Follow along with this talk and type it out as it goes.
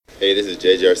Hey, this is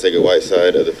JJ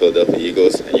Arcega-Whiteside of the Philadelphia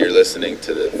Eagles, and you're listening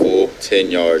to the Full 10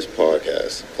 Yards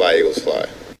podcast. Fly, Eagles, fly.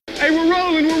 Hey, we're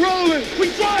rolling. We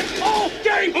drive all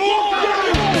game long.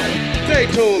 Stay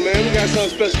tuned, man. We got something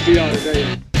special for y'all today.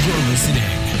 You're listening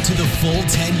to the Full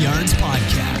 10 Yards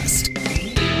podcast.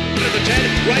 To the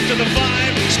 10, right to the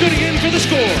 5, scooting in for the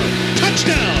score.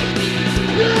 Touchdown.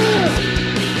 Yeah!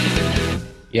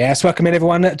 Yes, welcome in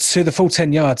everyone to the Full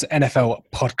 10 Yards NFL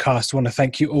podcast. I want to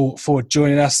thank you all for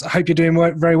joining us. I hope you're doing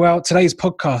very well. Today's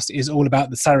podcast is all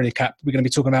about the salary cap. We're going to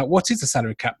be talking about what is the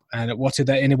salary cap and what are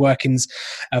the inner workings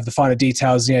of the finer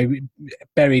details,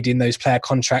 buried in those player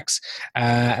contracts.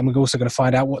 And we're also going to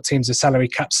find out what teams are salary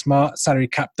cap smart, salary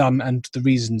cap dumb, and the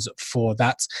reasons for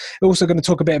that. We're also going to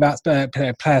talk a bit about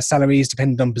player salaries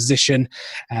depending on position.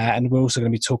 And we're also going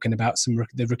to be talking about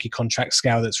the rookie contract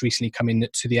scale that's recently come in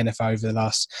to the NFL over the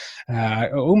last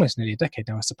almost nearly a decade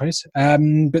now, I suppose.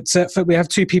 But we have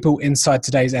two people inside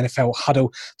today's NFL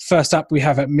huddle. First up, we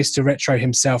have Mr. Retro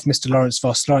himself, Mr. Lawrence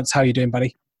Voss. Lawrence, how are you doing,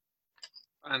 buddy?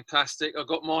 Fantastic. I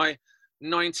got my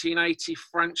 1980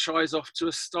 franchise off to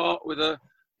a start with a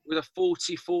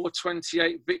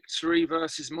 44-28 victory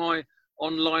versus my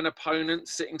online opponent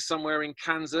sitting somewhere in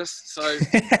Kansas. So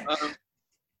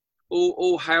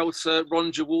all hail to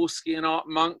Ron Jaworski and Art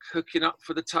Monk hooking up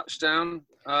for the touchdown.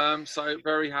 So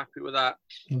very happy with that.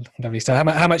 Lovely stuff.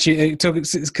 How much you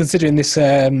considering this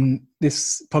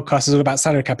this podcast is all about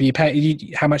salary cap?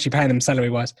 How much are you paying them salary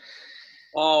wise?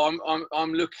 Oh,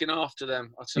 I'm looking after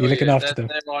them. You're looking after them.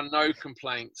 There are no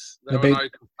complaints. There are no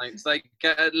complaints. They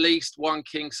get at least one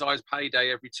king size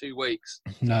payday every 2 weeks.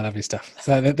 No, lovely stuff.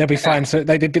 So they'll be fine. So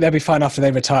they'll be fine after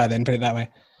they retire. Then put it that way.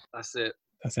 That's it.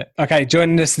 That's it. Okay,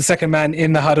 joining us, the second man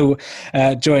in the huddle,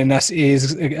 joining us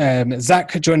is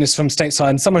Zach, joining us from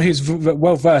stateside, and someone who's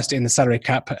well versed in the salary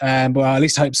cap. Well, I at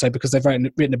least hope so, because they've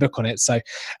written a book on it. So,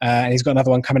 and he's got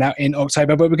another one coming out in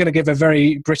October. But we're going to give a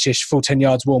very British Full 10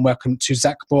 Yards warm welcome to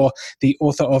Zach Bohr, the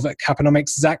author of Caponomics.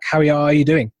 Zach, how are you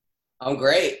doing? I'm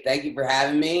great. Thank you for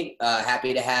having me.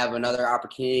 Happy to have another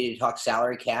opportunity to talk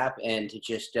salary cap and to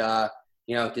just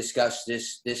discuss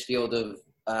this field of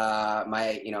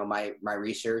my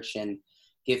research and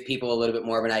give people a little bit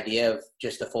more of an idea of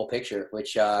just the full picture,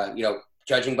 which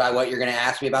judging by what you're going to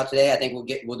ask me about today, I think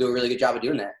we'll do a really good job of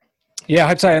doing that. Yeah, I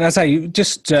hope so. And I say,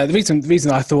 just the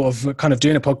reason I thought of kind of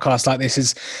doing a podcast like this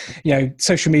is,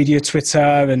 social media, Twitter,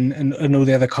 and all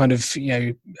the other kind of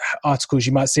articles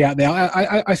you might see out there.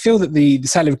 I feel that the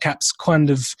salary cap's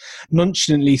kind of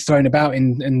nonchalantly thrown about,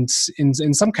 and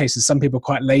in some cases, some people are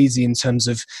quite lazy in terms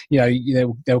of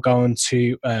they'll go on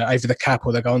to Over the Cap,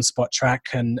 or they'll go on Spot Track,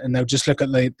 and they'll just look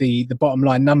at the bottom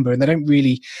line number, and they don't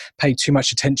really pay too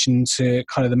much attention to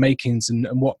kind of the makings and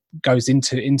what goes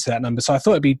into that number. So I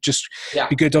thought it'd be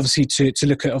be good, obviously, to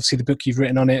look at the book you've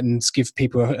written on it and give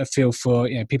people a feel for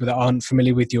people that aren't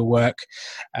familiar with your work,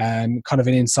 kind of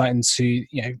an insight into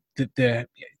the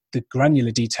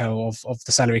granular detail of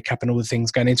the salary cap and all the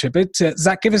things going into it. But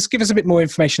Zach, give us a bit more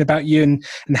information about you and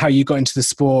how you got into the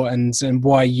sport and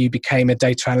why you became a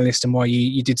data analyst and why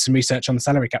you did some research on the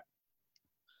salary cap.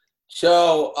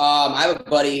 So I have a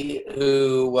buddy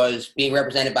who was being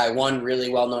represented by one really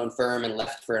well-known firm and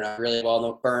left for a really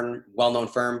well-known firm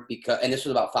and this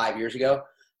was about 5 years ago,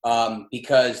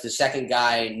 because the second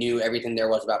guy knew everything there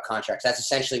was about contracts. That's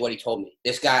essentially what he told me.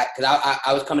 This guy, because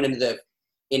I was coming into the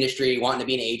industry wanting to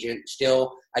be an agent.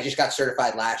 Still, I just got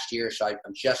certified last year, so I'm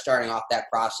just starting off that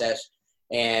process,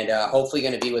 and hopefully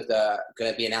going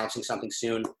to be announcing something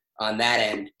soon on that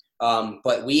end.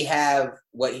 But we have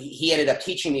what he ended up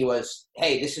teaching me was,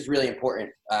 hey, this is really important.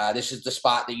 This is the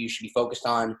spot that you should be focused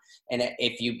on. And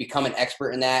if you become an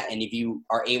expert in that, and if you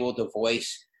are able to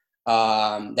voice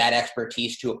that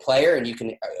expertise to a player and you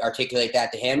can articulate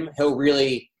that to him, he'll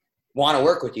really want to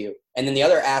work with you. And then the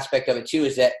other aspect of it too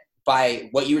is that by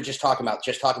what you were just talking about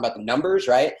the numbers,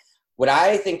 right? What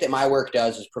I think that my work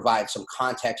does is provide some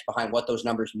context behind what those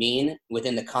numbers mean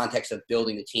within the context of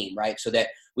building the team, right? So that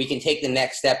we can take the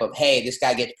next step of, hey, this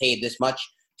guy gets paid this much,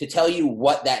 to tell you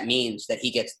what that means that he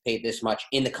gets paid this much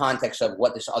in the context of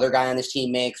what this other guy on this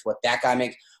team makes, what that guy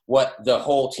makes, what the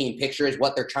whole team picture is,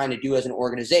 what they're trying to do as an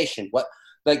organization,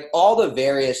 there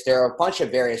are a bunch of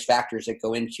various factors that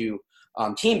go into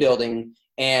team building.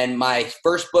 And my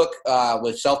first book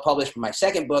was self-published, but my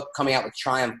second book coming out with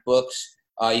Triumph Books.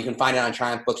 You can find it on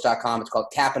triumphbooks.com. It's called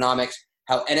Caponomics: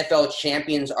 How NFL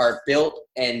Champions Are Built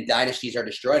and Dynasties Are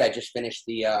Destroyed. I just finished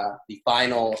the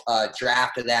final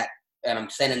draft of that, and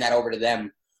I'm sending that over to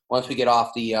them once we get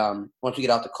off the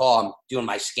call. I'm doing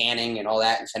my scanning and all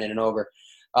that and sending it over.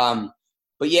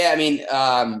 But yeah, I mean,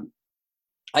 I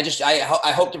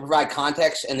hope to provide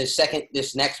context. And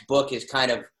this next book is kind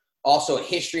of also a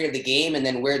history of the game and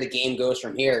then where the game goes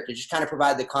from here, to just kind of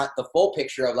provide the full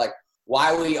picture of like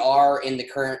why we are in the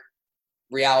current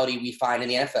reality we find in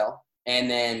the NFL, and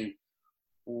then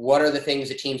what are the things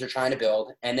that teams are trying to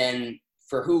build, and then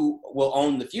for who will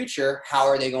own the future, how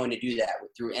are they going to do that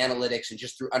through analytics and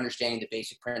just through understanding the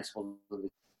basic principles.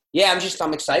 Yeah,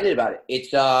 I'm excited about it.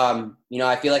 It's,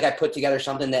 I feel like I put together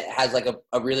something that has like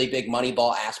a really big money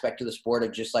ball aspect to the sport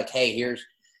of just like, hey, here's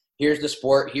the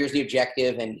sport, here's the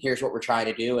objective, and here's what we're trying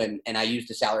to do. And I use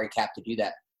the salary cap to do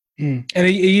that. And are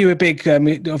you a big,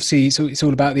 obviously it's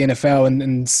all about the NFL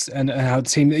and how the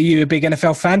team, are you a big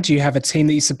NFL fan? Do you have a team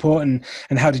that you support, and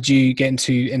how did you get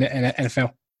into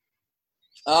NFL?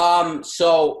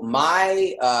 So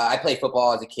I played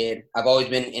football as a kid. I've always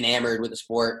been enamored with the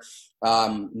sport,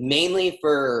 mainly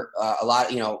for a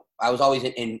lot, I was always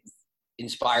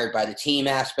inspired by the team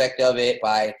aspect of it,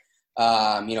 by,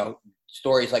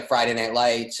 stories like Friday Night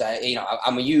Lights.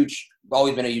 I'm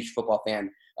always been a huge football fan.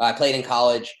 I played in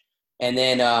college, and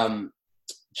then,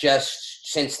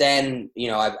 just since then,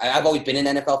 I've always been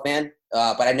an NFL fan,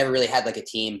 but I've never really had like a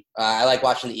team. I like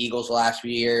watching the Eagles the last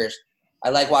few years. I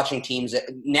like watching teams that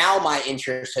now my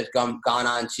interest has gone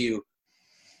on to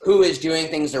who is doing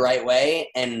things the right way,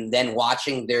 and then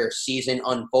watching their season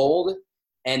unfold,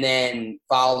 and then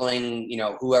following,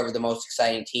 whoever the most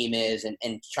exciting team is,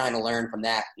 and trying to learn from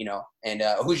that, and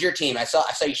who's your team? I saw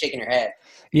you shaking your head.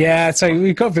 Yeah, so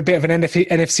we've got a bit of an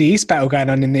NFC East battle going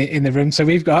on in the room. So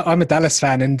I'm a Dallas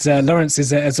fan, and Lawrence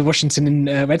is a Washington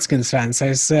Redskins fan.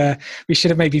 So we should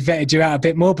have maybe vetted you out a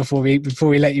bit more before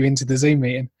we let you into the Zoom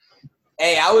meeting.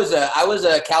 Hey, I was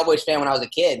a Cowboys fan when I was a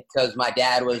kid, because my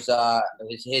dad was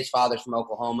his father's from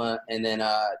Oklahoma, and then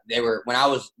when I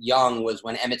was young was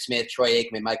when Emmitt Smith, Troy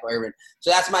Aikman, Michael Irvin. So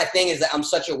that's my thing, is that I'm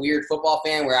such a weird football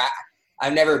fan where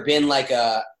I've never been like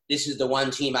this is the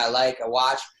one team I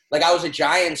watch. Like I was a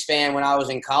Giants fan when I was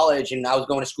in college, and I was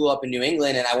going to school up in New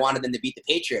England, and I wanted them to beat the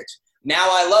Patriots. Now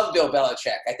I love Bill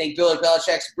Belichick. I think Bill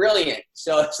Belichick's brilliant.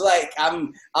 So it's like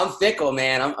I'm fickle,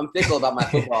 man. I'm fickle about my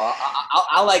football.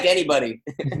 I'll like anybody.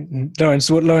 Lawrence,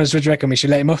 what do you reckon? We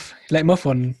should let him off? Let him off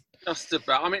on? Just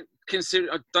about. I mean,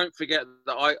 don't forget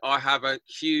that I have a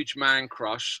huge man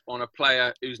crush on a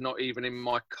player who's not even in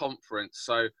my conference.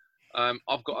 So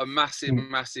I've got a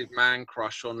massive man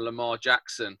crush on Lamar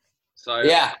Jackson. So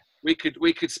yeah, we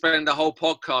could spend the whole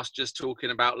podcast just talking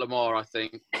about Lamar, I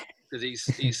think. Because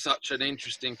he's such an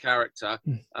interesting character,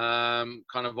 kind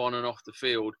of on and off the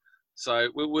field. So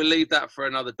we'll leave that for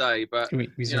another day. But we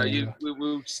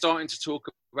were starting to talk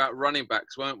about running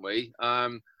backs, weren't we?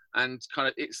 And kind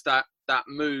of it's that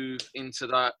move into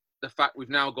the fact we've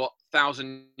now got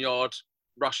 1,000-yard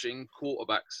rushing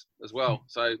quarterbacks as well.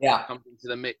 So it comes into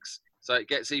the mix. So it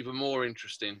gets even more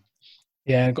interesting.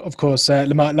 Yeah, of course.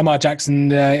 Lamar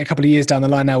Jackson, a couple of years down the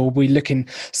line now, will be looking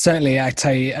certainly at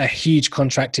a huge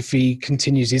contract if he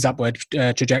continues his upward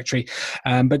trajectory.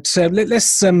 But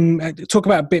let's talk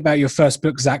a bit about your first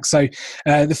book, Zach. So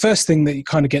the first thing that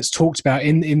kind of gets talked about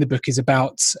in the book is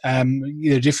about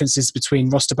the differences between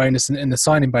roster bonus and the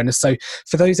signing bonus. So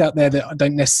for those out there that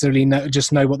don't necessarily know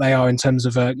what they are in terms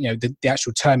of the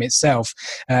actual term itself,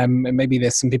 and maybe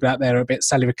there's some people out there who are a bit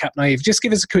salary cap naive. Just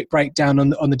give us a quick breakdown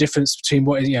on the difference between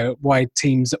why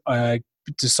teams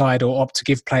decide or opt to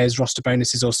give players roster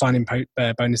bonuses or signing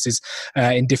bonuses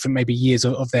in different maybe years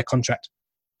of their contract.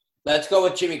 Let's go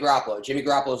with Jimmy Garoppolo. Jimmy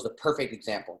Garoppolo is the perfect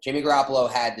example. Jimmy Garoppolo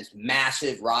had this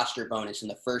massive roster bonus in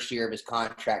the first year of his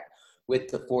contract with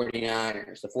the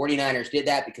 49ers. The 49ers did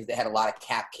that because they had a lot of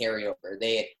cap carryover.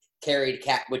 They had carried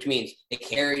cap, which means they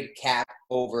carried cap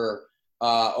over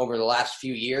the last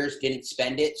few years, didn't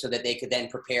spend it so that they could then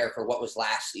prepare for what was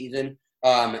last season.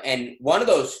 And one of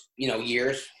those,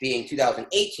 years being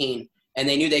 2018, and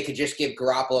they knew they could just give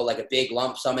Garoppolo like a big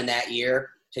lump sum in that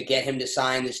year to get him to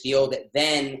sign this deal that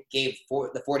then gave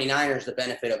the 49ers the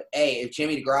benefit of, hey, if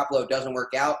Jimmy Garoppolo doesn't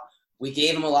work out, we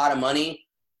gave him a lot of money.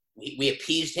 We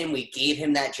appeased him. We gave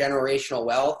him that generational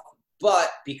wealth.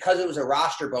 But because it was a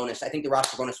roster bonus, I think the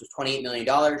roster bonus was $28 million.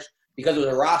 Because it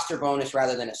was a roster bonus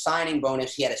rather than a signing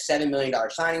bonus, he had a $7 million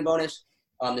signing bonus.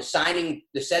 The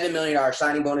 $7 million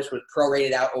signing bonus was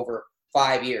prorated out over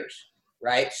 5 years,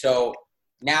 right? So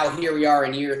now here we are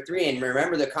in year 3, and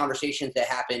remember the conversations that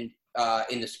happened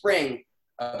in the spring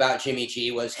about Jimmy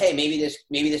G was, hey, maybe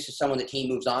this is someone the team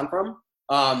moves on from.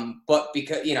 But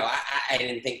because I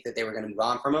didn't think that they were going to move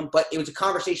on from him, but it was a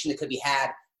conversation that could be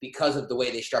had because of the way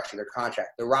they structured their contract.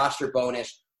 The roster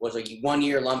bonus was a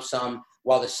 1-year lump sum,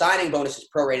 while the signing bonus is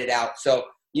prorated out. So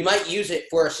you might use it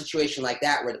for a situation like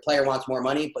that where the player wants more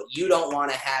money, but you don't want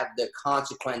to have the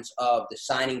consequence of the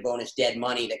signing bonus dead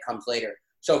money that comes later.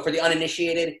 So for the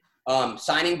uninitiated,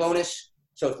 Signing bonus.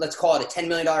 So let's call it a $10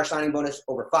 million signing bonus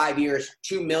over 5 years.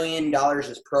 $2 million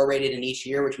is prorated in each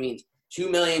year, which means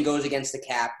 $2 million goes against the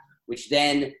cap, which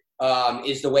then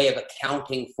is the way of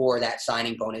accounting for that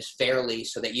signing bonus fairly,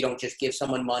 so that you don't just give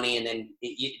someone money and then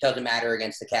it doesn't matter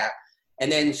against the cap.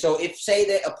 And then, so if say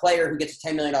that a player who gets a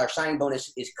 $10 million signing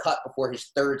bonus is cut before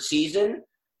his third season,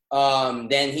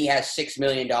 then he has $6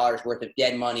 million worth of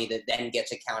dead money that then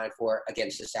gets accounted for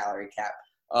against the salary cap,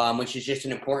 which is just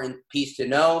an important piece to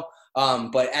know.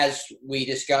 But as we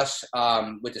discuss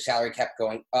with the salary cap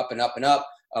going up and up and up,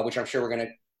 which I'm sure we're going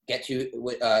to get to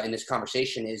in this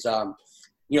conversation, is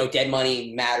dead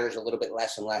money matters a little bit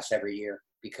less and less every year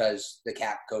because the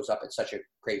cap goes up at such a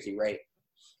crazy rate.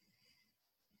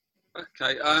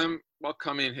 Okay, I'll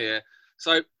come in here.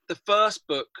 So the first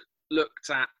book looked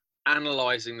at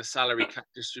analysing the salary cap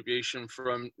distribution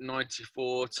from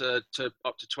 94 to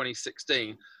up to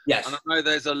 2016. Yes. And I know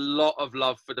there's a lot of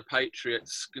love for the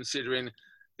Patriots, considering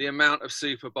the amount of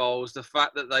Super Bowls, the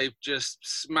fact that they've just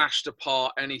smashed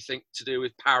apart anything to do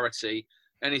with parity,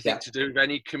 anything to do with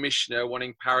any commissioner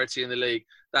wanting parity in the league.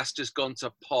 That's just gone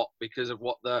to pot because of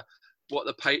what the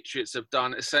Patriots have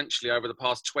done essentially over the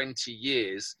past 20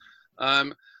 years.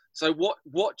 So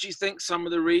what do you think some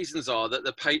of the reasons are that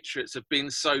the Patriots have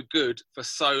been so good for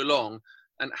so long,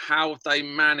 and how have they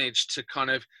managed to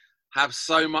kind of have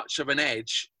so much of an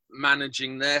edge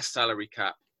managing their salary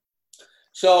cap?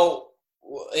 So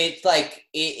it's like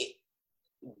a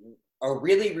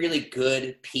really, really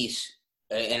good piece.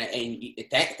 And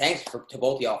thanks to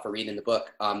both of y'all for reading the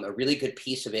book. A really good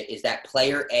piece of it is that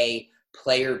player A,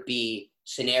 player B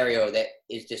scenario that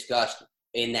is discussed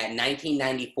in that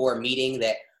 1994 meeting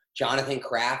that Jonathan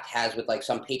Kraft has with like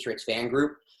some Patriots fan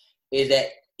group, is that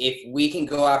if we can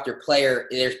go after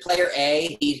there's player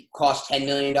A, he costs $10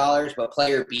 million, but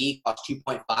player B costs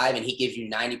 2.5, and he gives you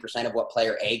 90% of what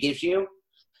player A gives you.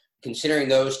 Considering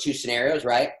those two scenarios,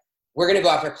 right? We're going to go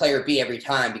after player B every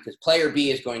time because player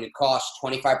B is going to cost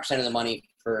 25% of the money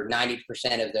for 90%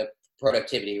 of the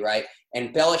productivity, right?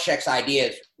 And Belichick's idea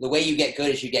is the way you get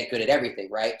good is you get good at everything,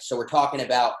 right? So we're talking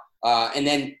about and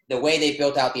then the way they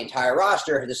built out the entire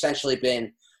roster has essentially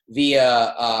been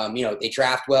via, they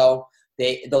draft well.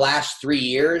 The last 3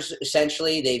 years,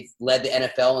 essentially, they've led the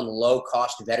NFL in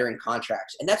low-cost veteran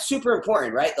contracts. And that's super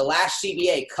important, right? The last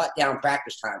CBA cut down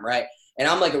practice time, right? And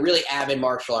I'm like a really avid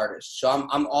martial artist. So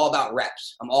I'm all about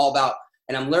reps.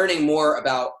 And I'm learning more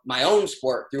about my own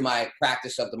sport through my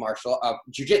practice of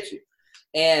jiu-jitsu.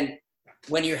 And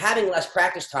when you're having less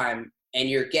practice time, and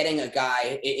you're getting a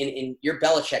guy in your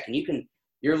Belichick, and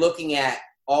you're looking at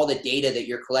all the data that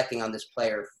you're collecting on this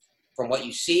player from what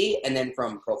you see, and then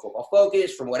from Pro Football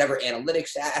Focus, from whatever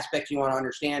analytics aspect you want to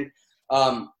understand.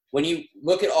 When you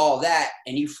look at all that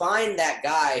and you find that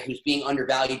guy who's being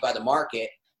undervalued by the market,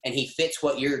 and he fits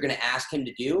what you're going to ask him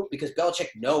to do, because Belichick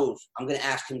knows I'm going to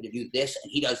ask him to do this, and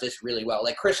he does this really well.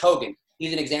 Like Chris Hogan,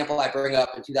 he's an example I bring up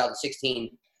in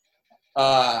 2016.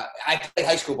 I played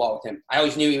high school ball with him. I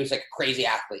always knew he was like a crazy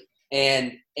athlete.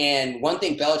 And one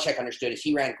thing Belichick understood is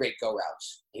he ran great go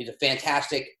routes. He was a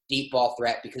fantastic deep ball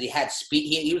threat because he had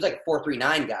speed. He was like a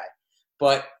 4.39 guy,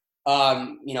 but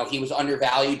he was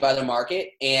undervalued by the market,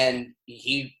 and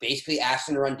he basically asked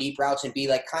him to run deep routes and be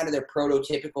like kind of their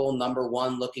prototypical number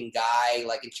one looking guy,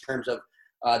 like in terms of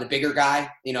the bigger guy.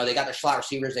 They got their slot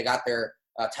receivers, they got their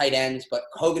tight ends, but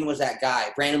Hogan was that guy.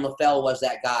 Brandon LaFell was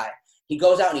that guy. He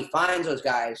goes out and he finds those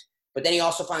guys, but then he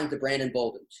also finds the Brandon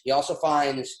Boldens. He also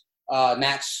finds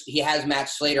he has Matt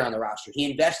Slater on the roster.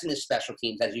 He invests in his special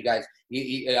teams, as you guys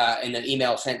in the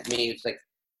email sent to me. It's like,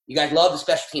 you guys love the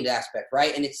special teams aspect,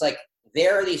 right? And it's like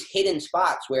there are these hidden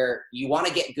spots where you want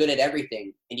to get good at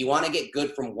everything, and you want to get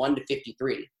good from 1 to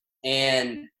 53.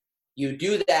 And you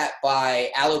do that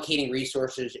by allocating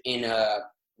resources in a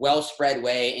well-spread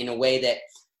way, in a way that,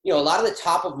 a lot of the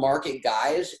top of market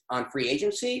guys on free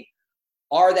agency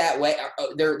are that way.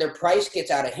 Their price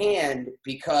gets out of hand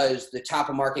because the top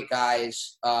of market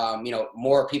guys,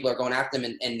 more people are going after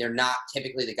them, and they're not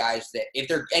typically the guys that, if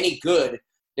they're any good,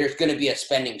 there's going to be a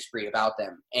spending spree about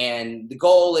them. And the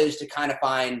goal is to kind of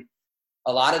find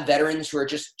a lot of veterans who are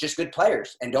just good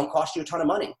players and don't cost you a ton of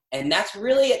money. And that's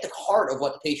really at the heart of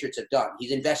what the Patriots have done.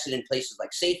 He's invested in places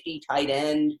like safety, tight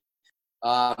end.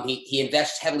 He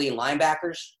invests heavily in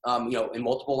linebackers, in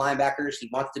multiple linebackers. He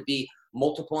wants to be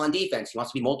multiple on defense. He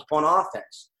wants to be multiple on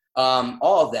offense.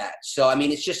 All of that. So, I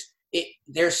mean,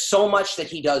 there's so much that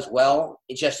he does well.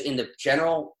 It's just in the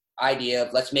general idea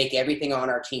of let's make everything on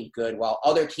our team good, while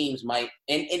other teams might,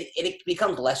 and it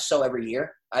becomes less so every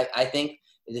year. I think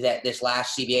that this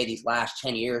last CBA, these last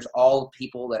 10 years, all the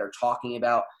people that are talking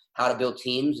about how to build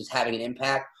teams is having an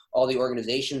impact. all the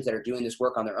organizations that are doing this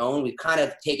work on their own. We've kind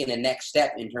of taken the next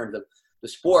step in terms of the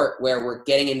sport where we're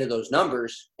getting into those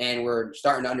numbers and we're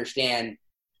starting to understand,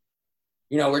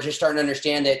 we're just starting to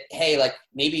understand that, hey, like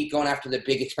maybe going after the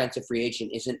big expensive free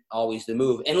agent isn't always the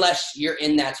move unless you're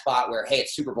in that spot where, hey,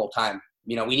 it's Super Bowl time.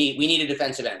 We need a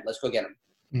defensive end. Let's go get him,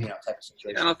 type of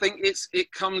situation. And I think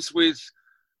it comes with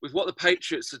what the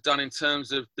Patriots have done in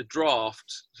terms of the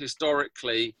draft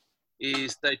historically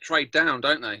is they trade down,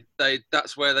 don't they?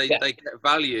 That's where they get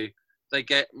value. They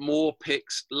get more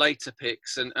picks, later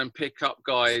picks, and pick up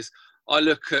guys. I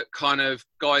look at kind of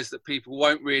guys that people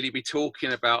won't really be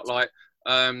talking about, like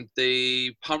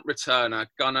the punt returner,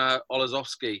 Gunnar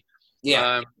Olszewski,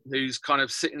 who's kind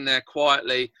of sitting there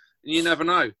quietly. And you never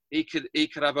know. He could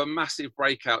have a massive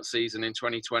breakout season in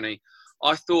 2020.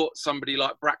 I thought somebody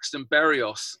like Braxton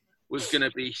Berrios was going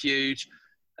to be huge.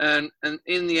 And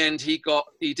in the end, he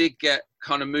did get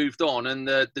kind of moved on, and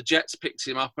the Jets picked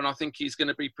him up, and I think he's going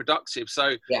to be productive.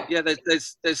 So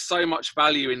there's so much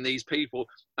value in these people,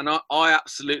 and I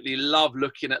absolutely love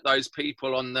looking at those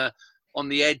people on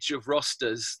the edge of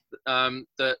rosters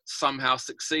that somehow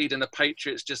succeed, and the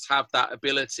Patriots just have that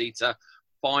ability to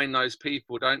find those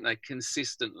people, don't they,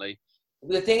 consistently.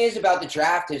 The thing is about the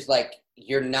draft is like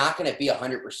you're not going to be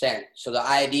 100%. So the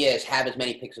idea is have as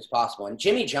many picks as possible. And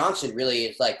Jimmy Johnson really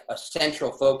is like a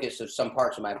central focus of some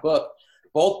parts of my book,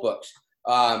 both books,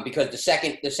 because the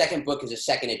second book is a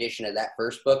second edition of that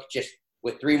first book, just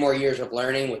with 3 more years of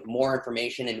learning, with more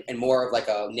information and more of like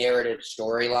a narrative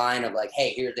storyline of like,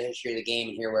 hey, here's the history of the game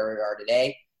and here where we are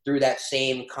today through that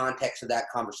same context of that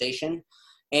conversation.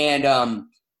 And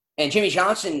Jimmy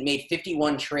Johnson made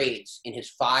 51 trades in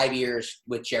his 5 years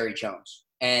with Jerry Jones.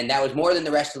 And that was more than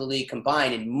the rest of the league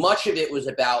combined. And much of it was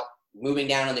about moving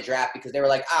down on the draft because they were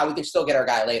like, we can still get our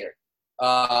guy later.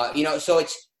 So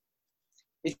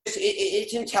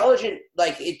it's intelligent.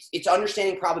 Like it's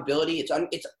understanding probability.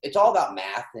 It's all about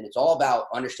math, and it's all about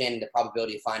understanding the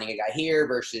probability of finding a guy here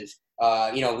versus,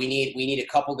 we need a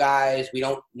couple guys. We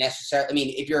don't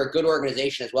necessarily, if you're a good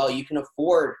organization as well, you can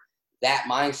afford that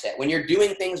mindset. When you're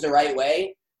doing things the right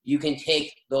way, you can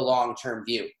take the long-term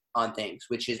view on things,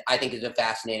 which I think is a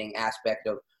fascinating aspect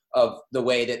of the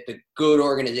way that the good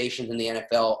organizations in the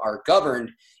NFL are governed,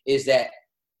 is that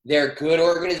they're good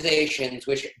organizations,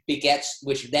 which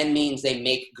then means they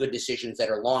make good decisions that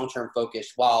are long-term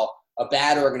focused, while a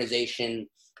bad organization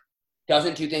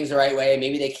doesn't do things the right way.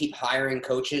 Maybe they keep hiring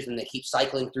coaches and they keep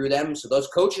cycling through them. So those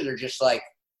coaches are just like,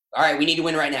 all right, we need to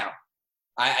win right now.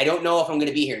 I don't know if I'm going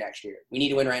to be here next year. We need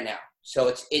to win right now. So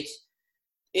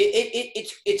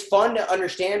it's fun to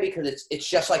understand because it's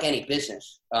just like any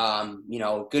business.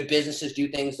 Good businesses do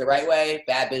things the right way.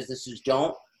 Bad businesses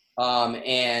don't.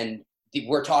 And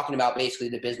we're talking about basically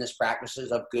the business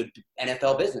practices of good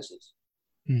NFL businesses.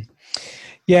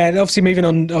 Yeah, and obviously moving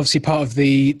on, part of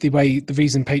the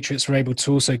reason Patriots were able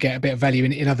to also get a bit of value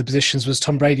in other positions was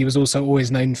Tom Brady was also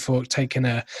always known for taking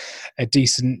a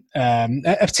decent,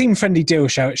 a team-friendly deal,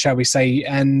 shall we say.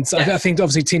 And I think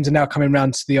obviously teams are now coming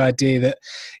around to the idea that,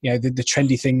 the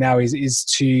trendy thing now is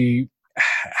to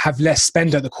have less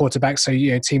spend at the quarterback, so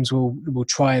teams will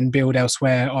try and build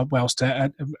elsewhere whilst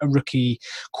a rookie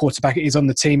quarterback is on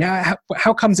the team.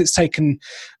 How comes it's taken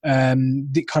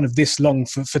kind of this long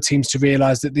for teams to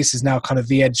realise that this is now kind of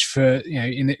the edge for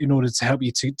in order to help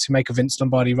you to make a Vince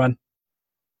Lombardi run?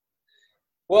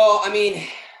 Well,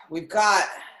 we've got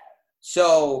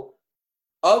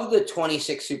of the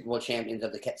 26 Super Bowl champions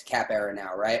of the cap era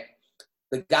now, right?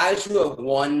 The guys who have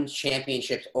won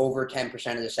championships over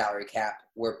 10% of the salary cap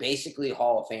were basically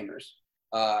Hall of Famers.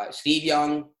 Steve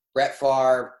Young, Brett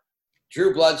Favre,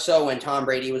 Drew Bledsoe when Tom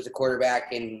Brady was the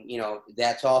quarterback, and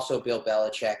that's also Bill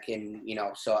Belichick, and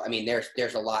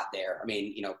there's a lot there.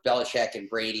 Belichick and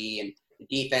Brady and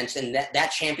the defense, and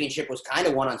that championship was kind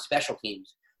of won on special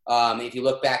teams. If you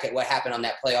look back at what happened on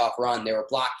that playoff run, there were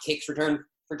blocked kicks returned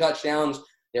for touchdowns.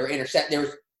 There were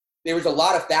there was a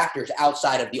lot of factors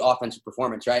outside of the offensive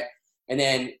performance, right? And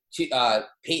then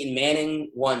Peyton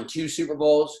Manning won 2 Super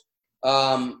Bowls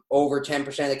over 10%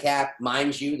 of the cap.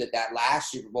 Mind you, that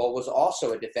last Super Bowl was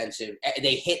also a defensive.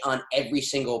 They hit on every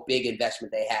single big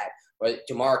investment they had. But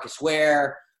DeMarcus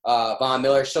Ware, Von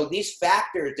Miller. So these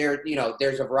factors,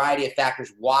 there's a variety of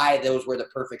factors why those were the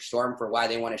perfect storm for why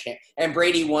they won a champ. And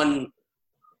Brady won.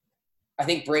 I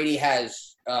think Brady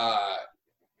has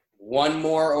one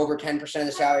more over 10% of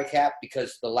the salary cap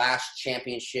because the last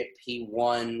championship he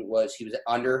won he was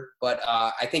under. But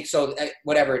I think so,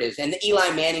 whatever it is. And Eli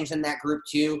Manning's in that group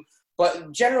too.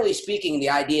 But generally speaking,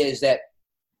 the idea is that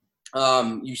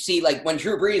you see, like when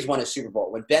Drew Brees won a Super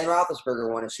Bowl, when Ben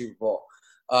Roethlisberger won a Super Bowl,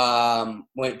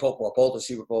 When both the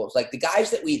Super Bowls. Like the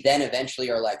guys that we then eventually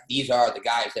are like, these are the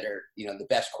guys that are, you know, the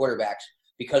best quarterbacks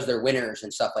because they're winners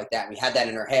and stuff like that. And we had that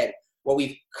in our head. What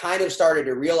we've kind of started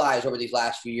to realize over these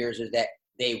last few years is that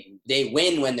they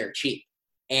win when they're cheap.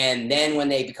 And then when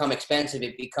they become expensive,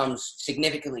 it becomes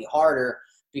significantly harder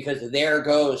because there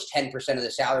goes 10% of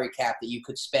the salary cap that you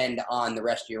could spend on the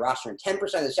rest of your roster. And 10%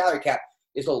 of the salary cap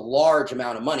is a large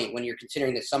amount of money when you're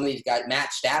considering that some of these guys,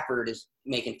 Matt Stafford is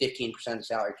making 15% of the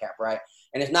salary cap, right?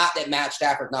 And it's not that Matt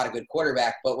Stafford's not a good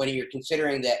quarterback, but when you're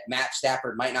considering that Matt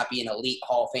Stafford might not be an elite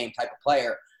Hall of Fame type of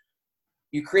player,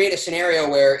 you create a scenario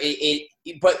where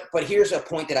but here's a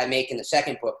point that I make in the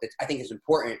second book that I think is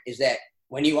important, is that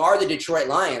when you are the Detroit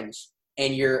Lions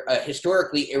and you're a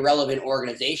historically irrelevant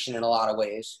organization in a lot of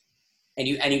ways, and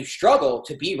you struggle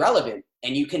to be relevant,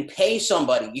 and you can pay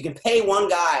somebody, you can pay one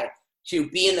guy to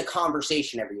be in the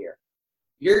conversation every year,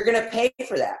 you're going to pay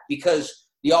for that because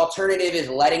the alternative is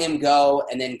letting him go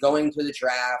and then going to the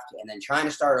draft and then trying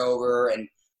to start over. And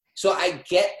so I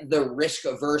get the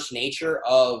risk-averse nature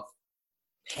of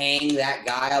paying that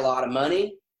guy a lot of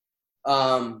money.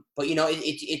 But, you know,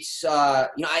 it's you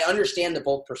know, I understand the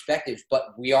both perspectives,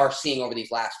 but we are seeing over these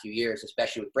last few years,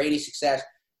 especially with Brady's success,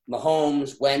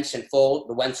 Mahomes, Wentz, and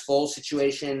the Wentz-Foles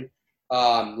situation,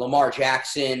 Lamar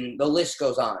Jackson, the list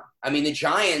goes on. I mean, the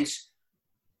Giants,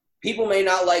 people may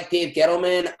not like Dave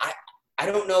Gettleman. I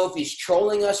don't know if he's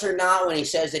trolling us or not when he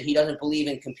says that he doesn't believe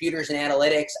in computers and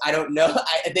analytics. I don't know.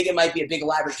 I think it might be a big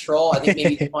elaborate troll. I think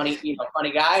maybe he's a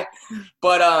funny guy.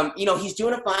 But, you know, he's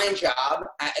doing a fine job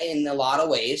in a lot of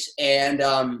ways. And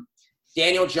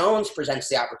Daniel Jones presents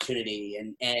the opportunity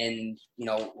and, you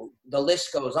know, the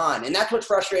list goes on. And that's what's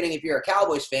frustrating if you're a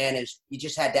Cowboys fan is you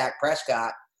just had Dak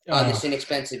Prescott on this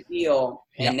inexpensive deal.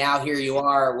 And now here you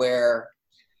are where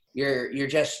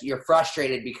you're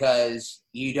frustrated because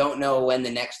you don't know when the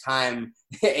next time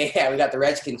yeah, we got the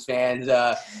Redskins fans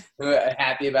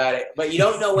happy about it, but you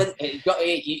don't know when.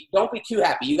 Don't be too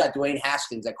happy. You got Dwayne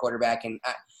Haskins at quarterback, and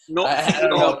I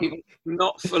don't know, people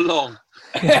not for long.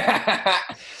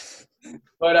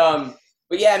 But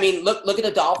yeah, I mean, look at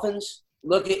the Dolphins.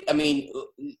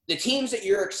 The teams that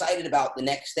you're excited about the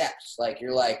next steps. Like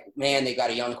you're like, man, they've got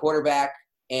a young quarterback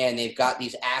and they've got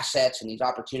these assets and these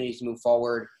opportunities to move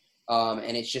forward.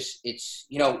 And it's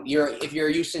you know, if you're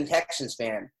a Houston Texans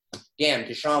fan, damn,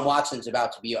 Deshaun Watson's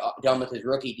about to be done with his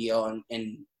rookie deal, and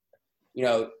you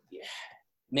know,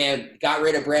 man, got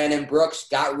rid of Brandon Brooks,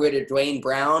 got rid of Dwayne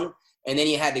Brown, and then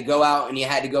you had to go out and you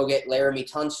had to go get Laramie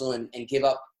Tunsil and give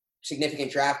up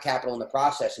significant draft capital in the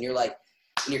process, and you're like,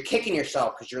 and you're kicking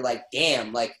yourself because you're like,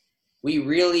 damn, like we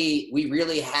could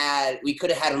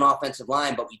have had an offensive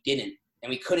line, but we didn't, and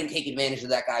we couldn't take advantage of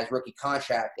that guy's rookie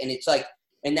contract, and it's like.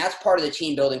 And that's part of the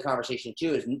team building conversation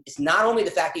too, is it's not only the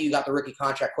fact that you got the rookie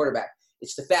contract quarterback,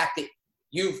 it's the fact that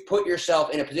you've put yourself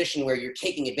in a position where you're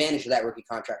taking advantage of that rookie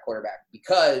contract quarterback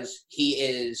because he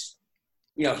is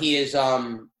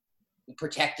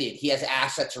protected. He has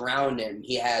assets around him.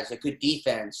 He has a good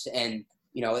defense. And,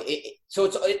 you know,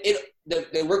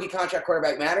 the rookie contract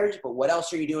quarterback matters, but what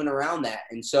else are you doing around that?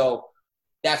 And so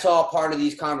that's all part of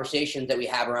these conversations that we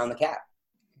have around the cap.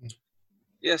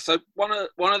 Yeah, so one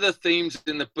of the themes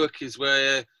in the book is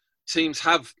where teams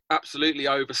have absolutely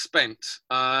overspent.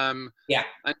 And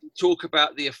talk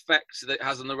about the effect that it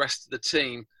has on the rest of the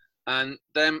team and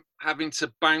them having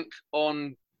to bank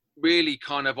on really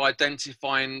kind of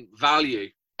identifying value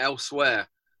elsewhere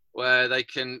where they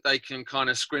can kind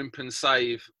of scrimp and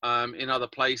save in other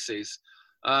places.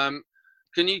 Can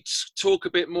you talk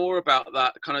a bit more about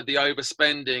that, kind of the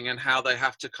overspending and how they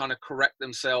have to kind of correct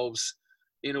themselves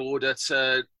in order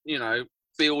to, you know,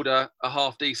 build a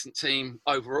half-decent team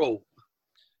overall?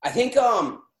 I think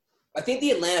the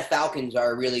Atlanta Falcons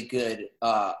are a really good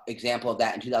example of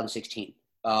that in 2016.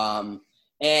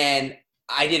 And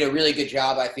I did a really good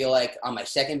job, I feel like, on my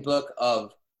second book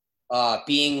of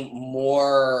being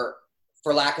more,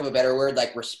 for lack of a better word,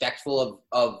 like respectful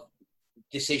of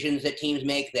decisions that teams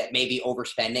make that may be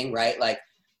overspending, right? Like,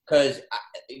 because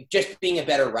just being a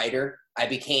better writer, I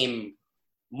became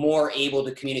more able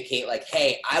to communicate like,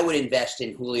 hey, I would invest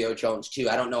in Julio Jones too.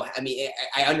 I don't know. I mean,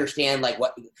 I understand like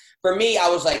what, for me, I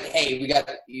was like, hey,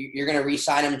 you're going to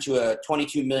re-sign him to a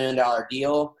 $22 million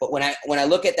deal. But when I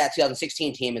look at that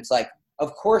 2016 team, it's like,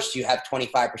 of course you have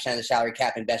 25% of the salary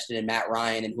cap invested in Matt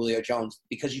Ryan and Julio Jones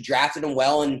because you drafted him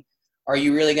well. And are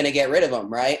you really going to get rid of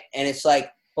him? Right. And it's like,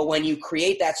 but when you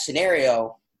create that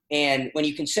scenario, and when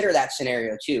you consider that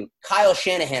scenario too, Kyle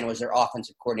Shanahan was their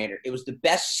offensive coordinator. It was the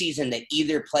best season that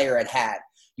either player had had.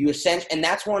 And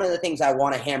that's one of the things I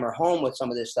want to hammer home with some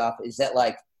of this stuff is that,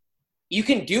 like, you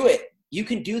can do it. You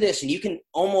can do this and you can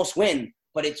almost win.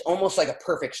 but it's almost like a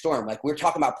perfect storm. Like we're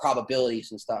talking about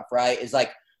probabilities and stuff, right? It's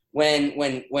like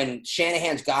when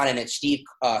Shanahan's got in at Steve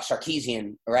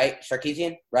Sarkisian, right?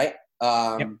 Sarkisian, right?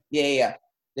 Yep. Yeah.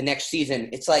 The next season,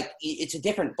 it's like it's a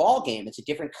different ball game. It's a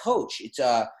different coach. It's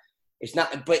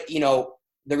not. But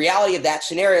the reality of that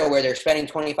scenario where they're spending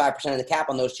 25% of the cap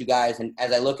on those two guys, and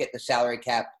as I look at the salary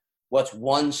cap, what's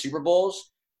won Super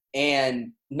Bowls,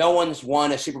 and no one's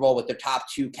won a Super Bowl with their top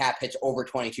two cap hits over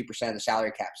 22% of the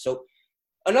salary cap. So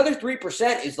another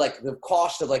 3% is like the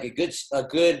cost of like a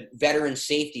good veteran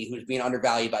safety who's being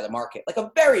undervalued by the market, like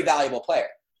a very valuable player.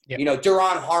 Yep.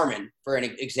 Duron Harmon, for an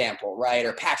example, right?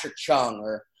 Or Patrick Chung,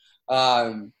 or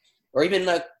even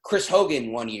like Chris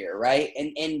Hogan one year, right?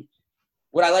 And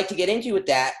what I like to get into with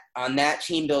that on that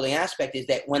team building aspect is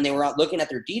that when they were out looking at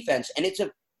their defense, and it's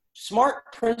a smart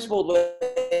principled way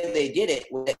they did it,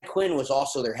 Dan Quinn was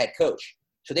also their head coach.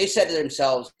 So they said to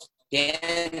themselves,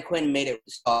 Dan Quinn made it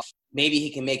tough. Maybe he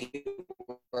can make it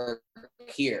work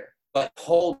here. But the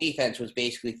whole defense was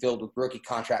basically filled with rookie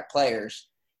contract players.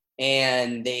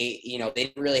 And they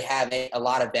didn't really have a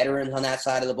lot of veterans on that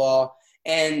side of the ball.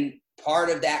 And part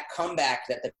of that comeback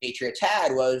that the Patriots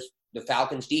had was the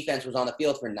Falcons' defense was on the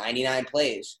field for 99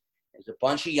 plays. There's a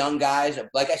bunch of young guys,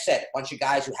 like I said, a bunch of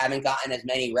guys who haven't gotten as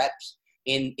many reps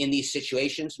in these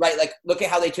situations, right? Like, look at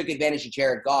how they took advantage of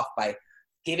Jared Goff by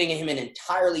giving him an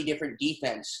entirely different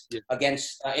defense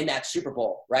against in that Super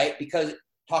Bowl, right? Because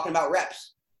talking about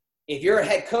reps, if you're a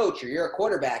head coach or you're a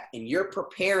quarterback and you're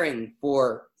preparing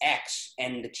for X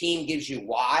and the team gives you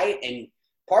Y, and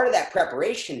part of that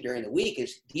preparation during the week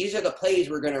is these are the plays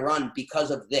we're going to run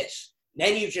because of this.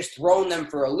 Then you've just thrown them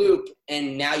for a loop,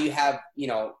 and now you have,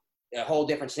 a whole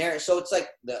different scenario. So it's like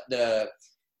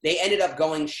they ended up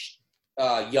going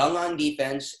young on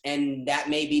defense, and that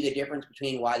may be the difference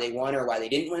between why they won or why they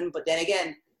didn't win. But then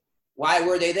again, why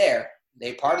were they there?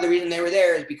 Part of the reason they were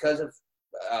there is because of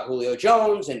Julio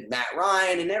Jones and Matt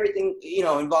Ryan and everything,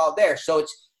 involved there. So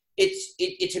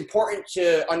it's important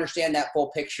to understand that full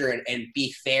picture and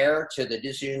be fair to the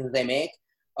decisions they make,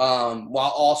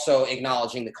 while also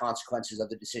acknowledging the consequences of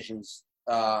the decisions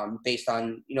based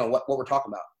on, what we're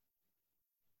talking about.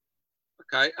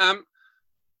 Okay.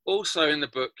 Also in the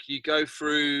book, you go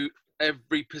through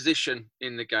every position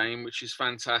in the game, which is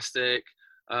fantastic.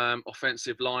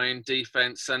 Offensive line,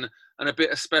 defense, and a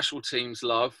bit of special teams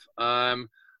love. I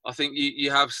think you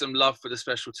have some love for the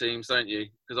special teams, don't you?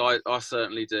 Because I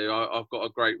certainly do. I've got a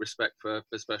great respect for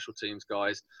special teams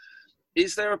guys.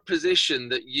 Is there a position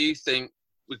that you think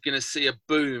we're going to see a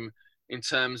boom in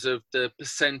terms of the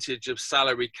percentage of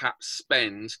salary cap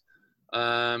spend?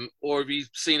 Or have you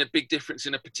seen a big difference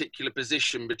in a particular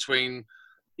position between,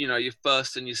 your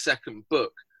first and your second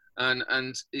book?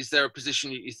 And is there a position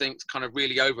that you think is kind of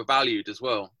really overvalued as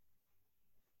well?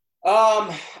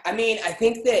 I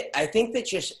think that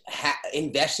just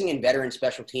investing in veteran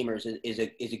special teamers is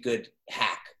a good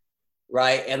hack,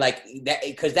 right? And like that,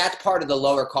 because that's part of the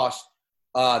lower cost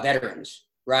veterans,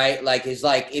 right? Like is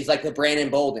like the Brandon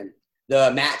Bolden,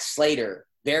 the Matt Slater,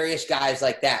 various guys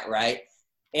like that, right?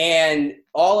 And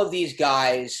all of these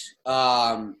guys,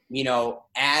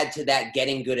 add to that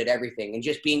getting good at everything and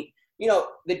just being,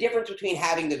 the difference between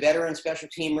having the veteran special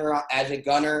teamer as a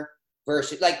gunner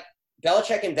versus like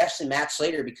Belichick invests in Matt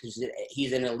Slater because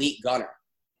he's an elite gunner.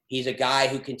 He's a guy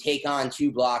who can take on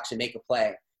 2 blocks and make a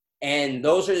play. And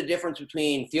those are the difference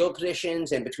between field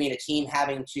positions and between a team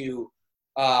having to,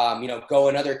 go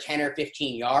another 10 or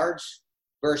 15 yards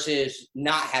versus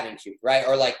not having to, right?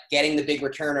 Or like getting the big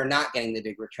return or not getting the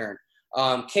big return.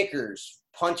 Kickers,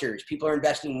 punters, people are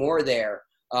investing more there.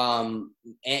 And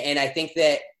I think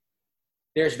that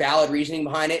there's valid reasoning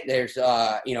behind it. There's,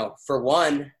 for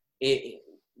one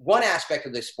aspect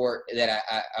of the sport that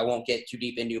I won't get too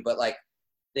deep into, but like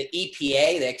the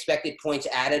EPA, the expected points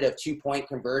added of 2-point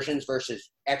conversions versus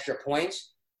extra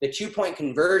points, the 2-point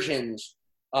conversions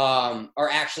are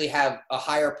actually have a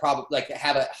higher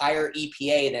have a higher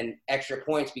EPA than extra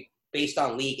points based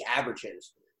on league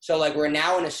averages. So like we're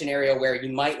now in a scenario where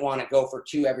you might want to go for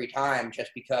 2 every time,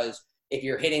 just because if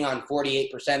you're hitting on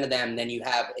 48% of them, then you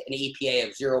have an EPA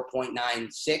of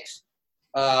 0.96,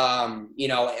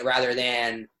 rather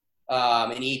than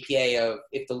an EPA of,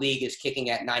 if the league is kicking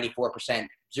at 94%,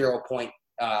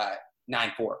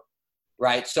 0.94.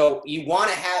 Right, so you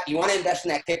want to invest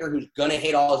in that kicker who's going to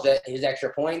hit all his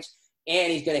extra points,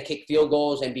 and he's going to kick field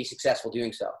goals and be successful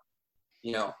doing so.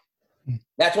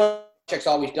 That's what Belichick's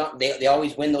always done. They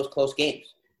always win those close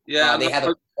games. Yeah, they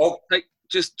have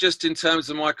just in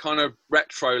terms of my kind of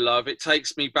retro love, it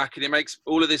takes me back, and it makes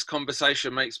all of this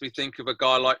conversation makes me think of a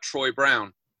guy like Troy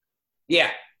Brown. Yeah,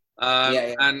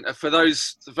 And for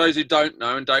those who don't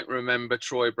know and don't remember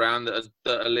Troy Brown that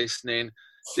are listening,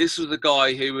 this was the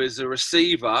guy who was a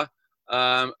receiver,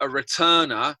 a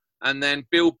returner, and then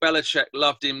Bill Belichick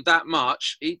loved him that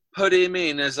much, he put him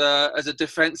in as a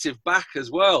defensive back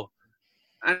as well.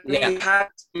 And he had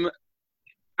some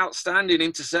outstanding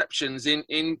interceptions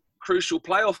in crucial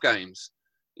playoff games.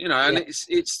 And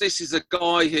this is a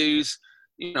guy who's,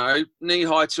 knee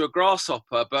high to a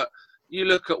grasshopper, but you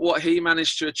look at what he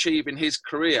managed to achieve in his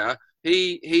career,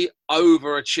 he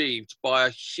overachieved by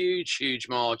a huge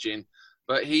margin,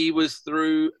 but he was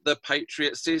through the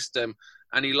Patriot system.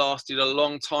 And he lasted a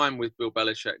long time with Bill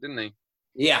Belichick, didn't he?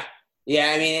 Yeah.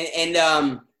 I mean,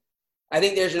 and I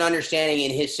think there's an understanding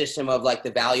in his system of like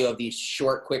the value of these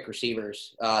short, quick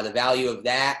receivers, the value of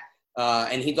that.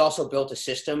 And he's also built a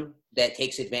system that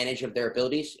takes advantage of their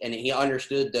abilities. And he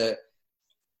understands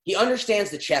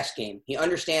the chess game. He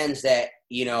understands that,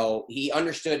 he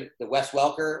understood the Wes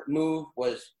Welker move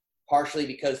was partially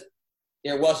because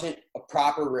there wasn't a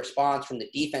proper response from the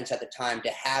defense at the time to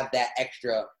have that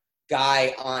extra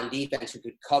guy on defense who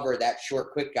could cover that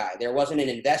short, quick guy. There wasn't an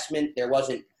investment.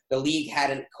 The league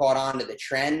hadn't caught on to the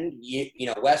trend.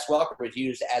 Wes Welker was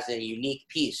used as a unique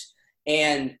piece.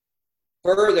 And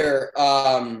further,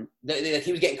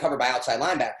 he was getting covered by outside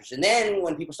linebackers. And then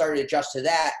when people started to adjust to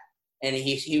that, and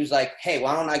he was like, hey,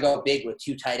 why don't I go big with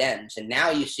 2 tight ends? And now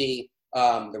you see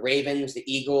the Ravens, the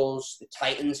Eagles, the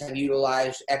Titans have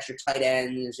utilized extra tight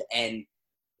ends. And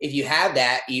if you have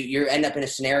that, you end up in a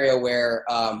scenario where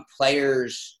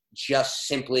players just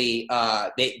simply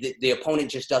the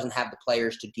opponent just doesn't have the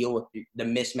players to deal with the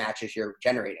mismatches you're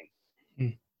generating.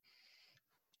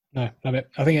 No, love it.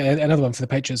 I think another one for the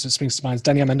Patriots that springs to mind is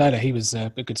Danny Amendola. He was a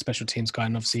good special teams guy,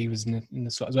 and obviously he was in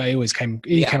the slot as well. He always came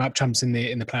up trumps in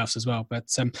the playoffs as well. But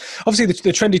obviously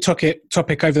the trendy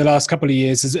topic over the last couple of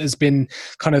years has been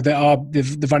kind of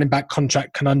the running back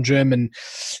contract conundrum, and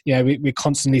we're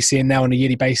constantly seeing now on a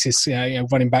yearly basis,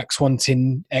 running backs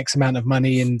wanting X amount of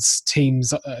money, and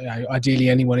teams ideally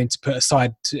only wanting to put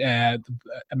aside the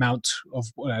amount of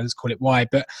let's call it Y.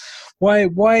 But why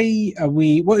are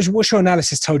we? What's your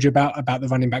analysis told you about the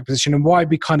running back position, and why are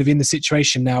we kind of in the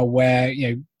situation now where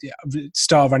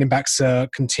star running backs are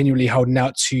continually holding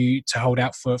out to hold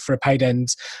out for a paid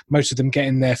end, most of them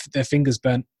getting their fingers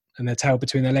burnt and their tail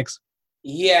between their legs?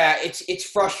 Yeah, it's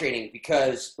frustrating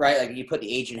because like you put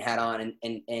the agent hat on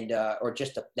and or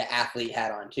just the athlete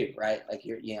hat on too, right? Like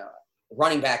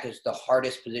running back is the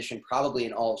hardest position probably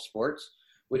in all of sports,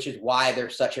 which is why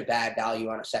there's such a bad value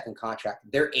on a second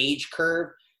contract. Their age curve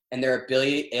and their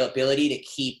ability to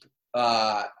keep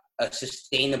a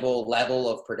sustainable level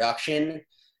of production,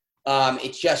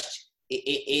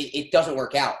 it doesn't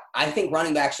work out. I think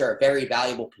running backs are a very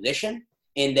valuable position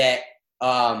in that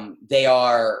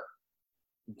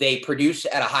they produce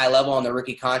at a high level on the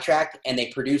rookie contract, and they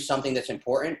produce something that's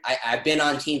important. I've been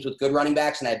on teams with good running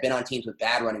backs, and I've been on teams with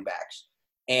bad running backs.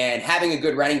 And having a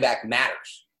good running back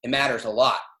matters. It matters a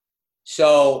lot.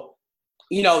 So,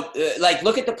 like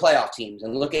look at the playoff teams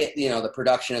and look at, the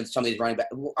production of some of these running backs.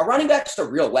 A running back's a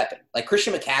real weapon. Like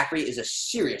Christian McCaffrey is a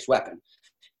serious weapon.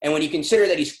 And when you consider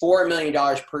that he's $4 million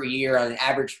per year on an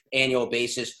average annual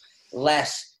basis,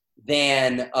 less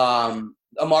than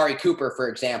Amari Cooper, for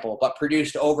example, but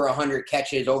produced over 100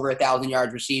 catches, over 1,000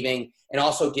 yards receiving, and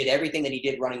also did everything that he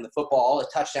did running the football, all the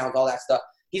touchdowns, all that stuff.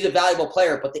 He's a valuable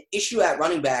player. But the issue at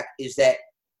running back is that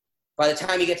by the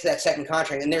time you get to that second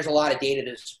contract, and there's a lot of data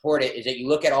to support it, is that you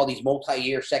look at all these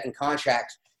multi-year second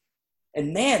contracts,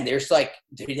 and man, there's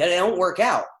they don't work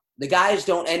out. The guys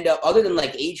don't end up, other than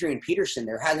like Adrian Peterson,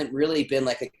 there hasn't really been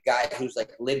like a guy who's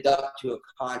lived up to a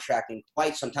contract in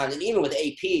quite some time. And even with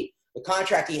AP, the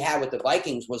contract he had with the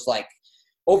Vikings was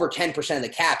over 10% of the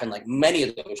cap in many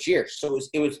of those years. So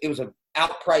it was an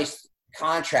outpriced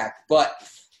contract, but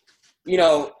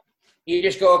you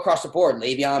just go across the board.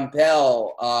 Le'Veon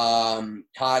Bell,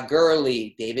 Todd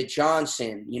Gurley, David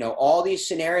Johnson, all these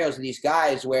scenarios of these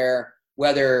guys where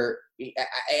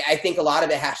I think a lot of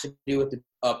it has to do with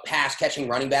a pass-catching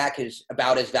running back is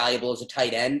about as valuable as a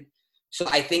tight end. So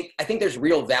I think there's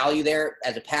real value there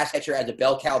as a pass catcher, as a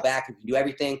bell cow back who can do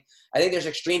everything. I think there's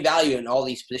extreme value in all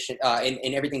these positions,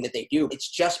 in everything that they do. It's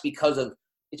just because of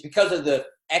the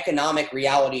economic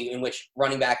reality in which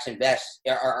running backs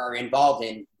are involved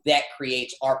in that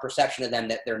creates our perception of them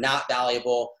that they're not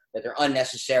valuable, that they're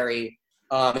unnecessary.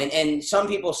 And some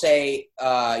people say,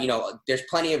 there's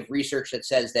plenty of research that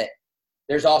says that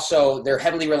they're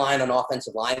heavily reliant on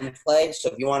offensive line play. So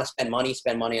if you want to spend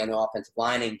money on the offensive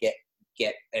line and get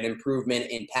an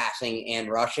improvement in passing and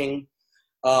rushing.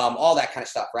 all that kind of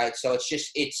stuff, right? So it's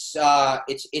just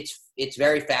it's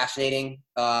very fascinating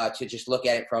to just look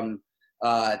at it from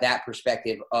that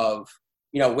perspective of,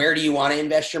 where do you want to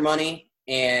invest your money,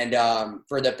 and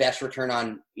for the best return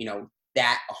on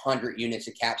that 100 units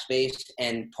of cap space.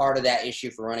 And part of that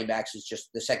issue for running backs is just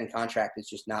the second contract is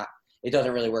just not, it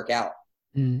doesn't really work out.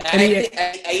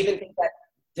 I even think that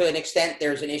to an extent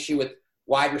there's an issue with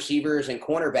wide receivers and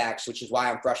cornerbacks, which is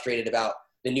why I'm frustrated about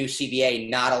the new CBA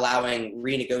not allowing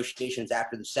renegotiations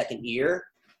after the second year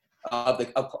of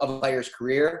a player's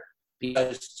career,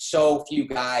 because so few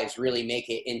guys really make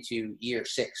it into year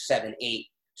 6, 7, 8.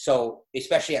 So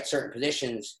especially at certain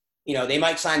positions, they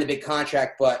might sign the big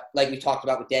contract, but like we talked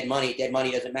about with dead money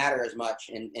doesn't matter as much.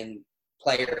 And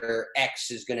player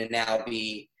X is going to now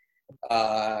be,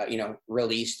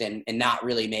 released and not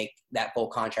really make that full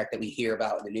contract that we hear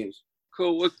about in the news.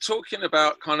 Cool. We're talking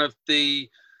about kind of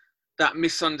that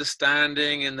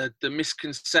misunderstanding and the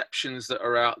misconceptions that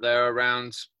are out there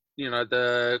around,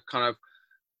 the kind of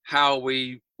how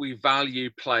we value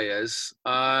players.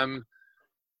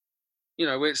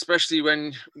 Especially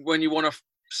when you want to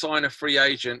sign a free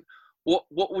agent, what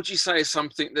would you say is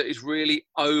something that is really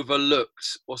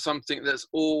overlooked or something that's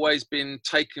always been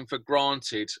taken for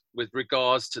granted with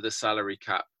regards to the salary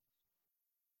cap?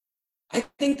 I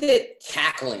think that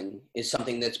tackling is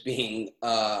something that's being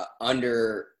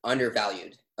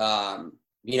undervalued. And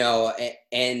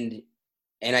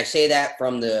I say that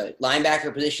from the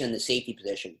linebacker position and the safety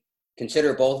position.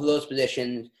 Consider both of those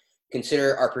positions.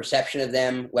 Consider our perception of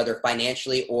them, whether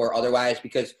financially or otherwise,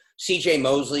 because C.J.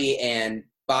 Mosley and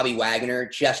Bobby Wagner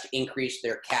just increased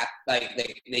their cap. Like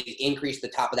they increased the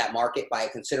top of that market by a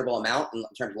considerable amount in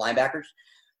terms of linebackers.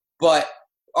 But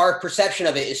our perception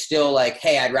of it is still like,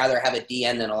 hey, I'd rather have a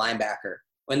DN than a linebacker.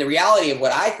 When the reality of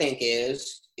what I think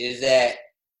is that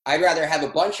I'd rather have a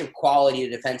bunch of quality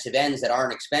defensive ends that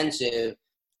aren't expensive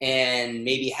and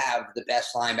maybe have the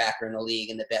best linebacker in the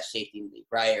league and the best safety in the league,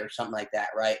 right? Or something like that,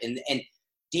 right? And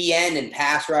DN and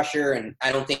pass rusher, and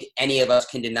I don't think any of us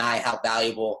can deny how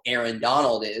valuable Aaron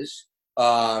Donald is,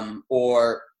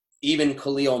 or even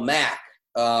Khalil Mack,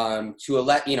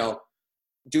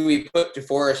 do we put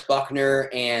DeForest Buckner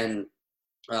and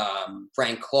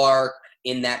Frank Clark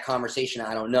in that conversation?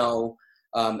 I don't know.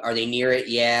 Are they near it?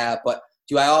 Yeah. But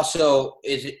do I also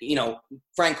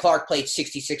Frank Clark played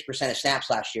 66% of snaps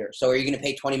last year. So are you going to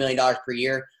pay $20 million per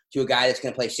year to a guy that's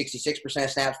going to play 66% of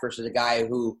snaps versus a guy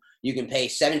who you can pay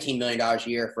 $17 million a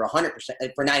year for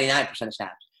 99% of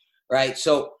snaps, right?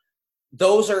 So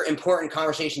those are important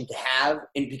conversations to have,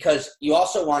 and because you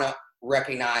also want to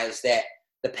recognize that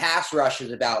the pass rush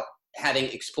is about having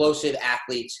explosive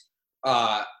athletes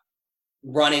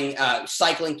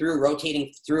cycling through,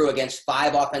 rotating through against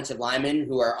 5 offensive linemen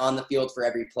who are on the field for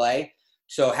every play.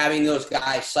 So having those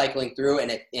guys cycling through and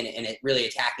it really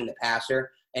attacking the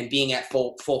passer and being at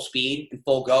full speed and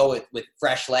full go with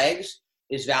fresh legs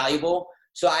is valuable.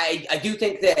 So I do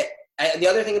think that the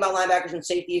other thing about linebackers and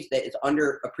safeties that is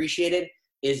underappreciated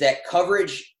is that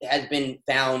coverage has been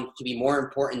found to be more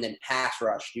important than pass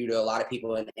rush due to a lot of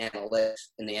people in the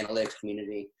analytics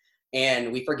community.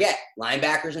 And we forget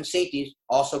linebackers and safeties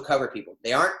also cover people.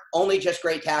 They aren't only just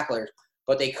great tacklers,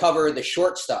 but they cover the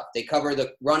short stuff. They cover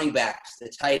the running backs, the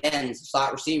tight ends, the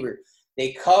slot receiver.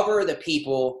 They cover the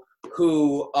people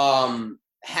who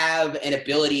have an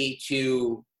ability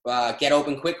to get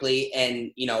open quickly.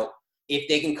 And, if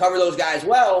they can cover those guys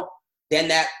well, then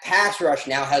that pass rush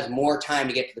now has more time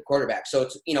to get to the quarterback. So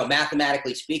it's,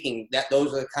 mathematically speaking, that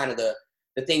those are kind of the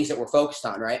things that we're focused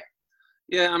on, right?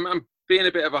 Yeah, I'm being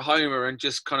a bit of a homer and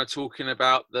just kind of talking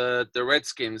about the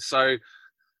Redskins. So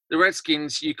the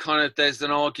Redskins, there's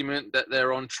an argument that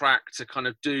they're on track to kind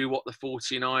of do what the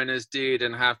 49ers did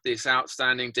and have this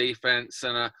outstanding defense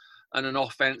and an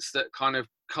offense that kind of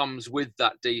comes with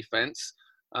that defense.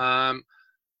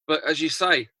 But as you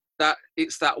say, that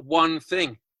it's that one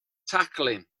thing,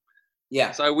 tackling.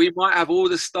 Yeah. So we might have all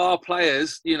the star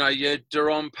players, your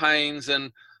Daron Paynes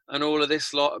and all of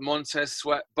this lot, Montez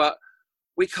Sweat, but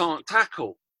we can't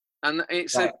tackle. And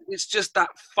it's just that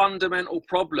fundamental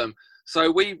problem.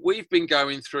 So we've been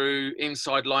going through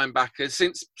inside linebackers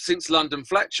since London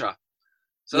Fletcher.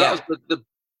 So that was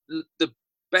the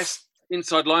best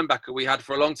inside linebacker we had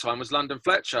for a long time was London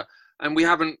Fletcher. And we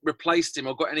haven't replaced him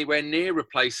or got anywhere near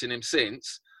replacing him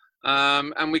since.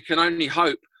 And we can only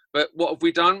hope. But what have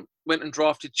we done? Went and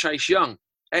drafted Chase Young,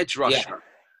 edge rusher.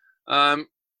 Yeah.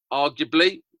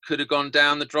 Arguably, could have gone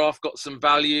down the draft, got some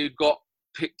value, got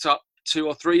picked up 2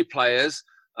 or 3 players,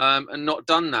 and not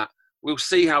done that. We'll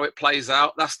see how it plays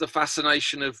out. That's the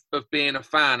fascination of being a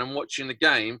fan and watching the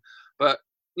game. But,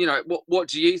 what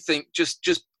do you think? Just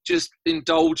just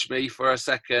indulge me for a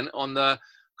second on the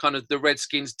kind of the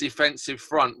Redskins defensive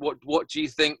front. What do you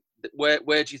think? Where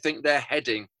do you think they're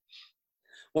heading?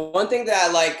 Well, one thing that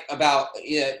I like about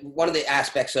one of the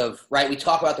aspects of, right, we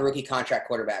talk about the rookie contract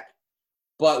quarterback,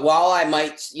 but while I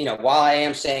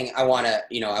am saying I want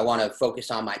to focus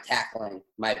on my tackling,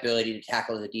 my ability to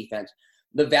tackle the defense,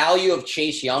 the value of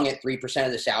Chase Young at 3%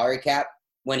 of the salary cap,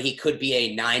 when he could be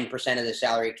a 9% of the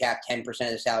salary cap, 10%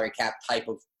 of the salary cap type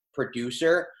of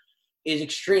producer, is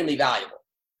extremely valuable.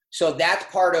 So that's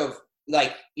part of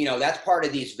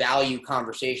these value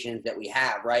conversations that we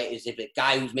have, right? Is if a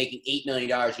guy who's making $8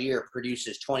 million a year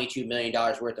produces $22 million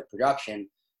worth of production,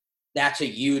 that's a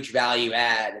huge value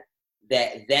add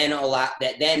that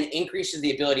then increases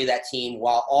the ability of that team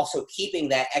while also keeping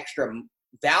that extra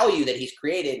value that he's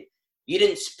created. You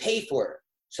didn't pay for it,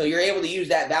 so you're able to use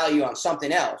that value on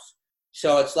something else.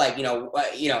 So it's like,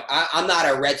 I'm not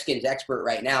a Redskins expert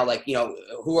right now. Like,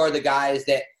 who are the guys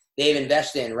that they've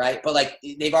invested in, right? But like,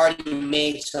 they've already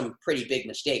made some pretty big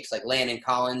mistakes. Like Landon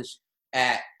Collins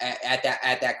at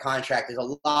that contract is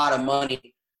a lot of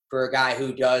money for a guy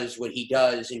who does what he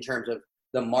does in terms of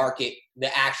the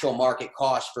actual market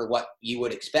cost for what you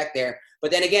would expect there.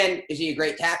 But then again, is he a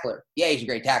great tackler? Yeah, he's a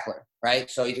great tackler, right?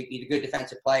 So he's a good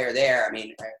defensive player there. I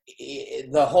mean,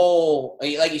 the whole,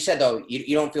 like you said, though,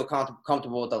 you don't feel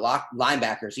comfortable with the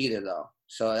linebackers either, though.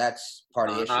 So that's part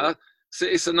of the issue.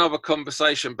 It's another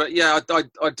conversation. But yeah,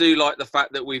 I do like the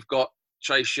fact that we've got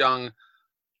Chase Young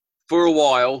for a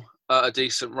while at a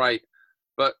decent rate.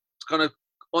 But kind of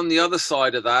on the other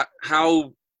side of that,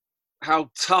 how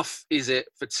tough is it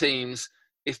for teams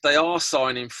if they are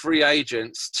signing free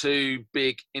agents to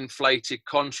big inflated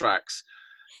contracts?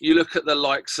 You look at the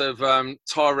likes of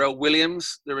Tyrell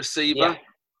Williams, the receiver,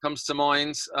 comes to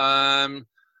mind. I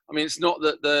mean, it's not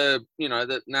that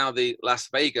that now the Las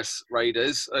Vegas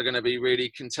Raiders are going to be really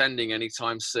contending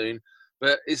anytime soon,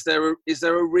 but is there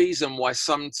a reason why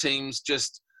some teams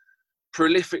just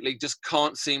prolifically just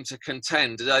can't seem to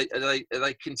contend? Are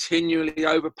they continually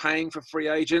overpaying for free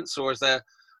agents, or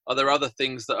are there other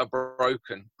things that are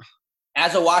broken?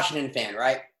 As a Washington fan,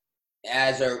 right?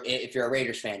 If you're a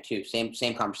Raiders fan too, same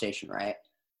conversation, right?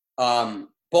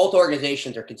 Both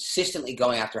organizations are consistently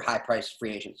going after high-priced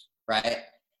free agents, right?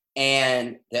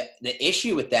 And the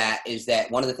issue with that is that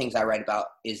one of the things I write about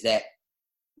is that,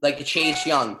 like the Chase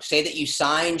Young, say that you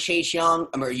sign Chase Young,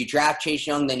 or you draft Chase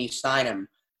Young, then you sign him.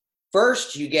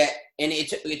 First, you get, and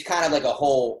it's kind of like a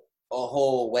whole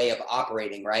way of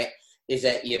operating, right? Is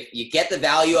that you get the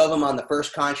value of him on the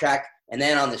first contract, and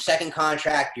then on the second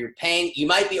contract, you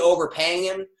might be overpaying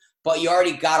him, but you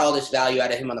already got all this value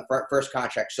out of him on the first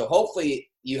contract. So hopefully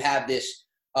you have this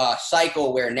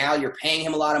cycle where now you're paying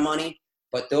him a lot of money,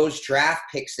 but those draft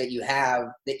picks that you have,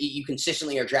 that you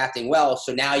consistently are drafting well,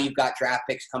 so now you've got draft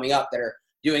picks coming up that are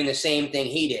doing the same thing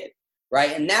he did,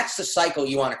 right? And that's the cycle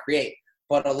you want to create.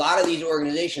 But a lot of these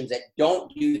organizations that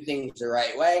don't do things the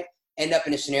right way end up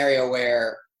in a scenario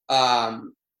where they're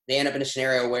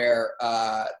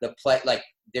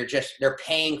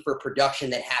paying for production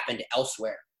that happened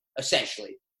elsewhere,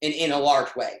 essentially, in a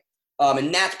large way.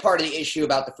 And that's part of the issue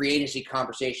about the free agency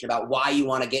conversation about why you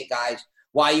want to get guys,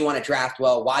 why you want to draft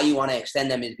well, why you want to extend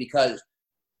them, is because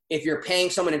if you're paying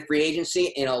someone in free agency,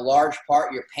 in a large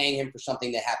part, you're paying him for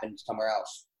something that happened somewhere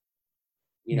else.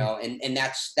 And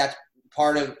that's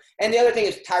part of. And the other thing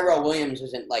is Tyrell Williams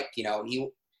isn't like,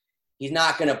 he's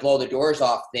not going to blow the doors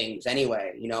off things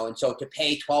anyway, and so to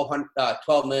pay $12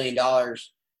 million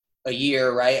a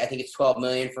year, right? I think it's $12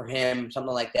 million for him,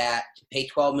 something like that. To pay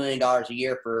 $12 million a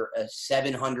year for a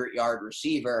 700-yard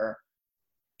receiver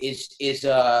is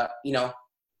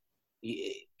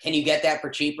can you get that for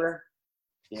cheaper?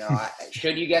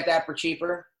 Should you get that for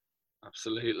cheaper?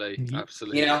 Absolutely. Let's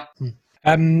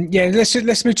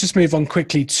move on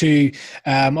quickly to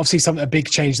obviously a big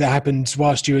change that happened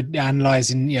whilst you were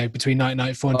analysing, between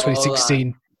 1994 and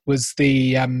 2016 was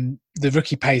the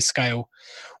rookie pay scale.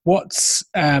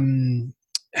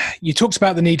 You talked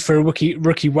about the need for a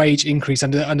rookie wage increase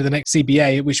under the next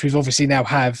CBA, which we've obviously now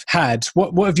have had.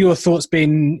 What have your thoughts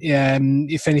been,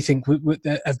 if anything,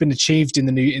 have been achieved in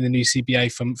the new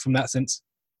CBA from that sense?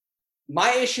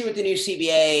 My issue with the new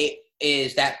CBA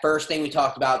is that first thing we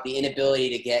talked about, the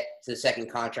inability to get to the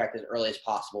second contract as early as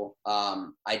possible.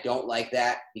 I don't like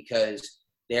that because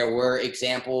there were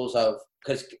examples of,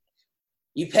 because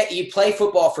you play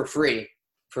football for free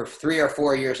for 3 or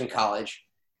 4 years in college,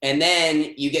 and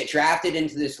then you get drafted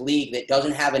into this league that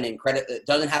doesn't have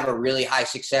a really high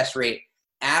success rate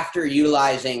after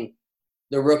utilizing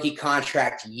the rookie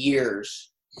contract years.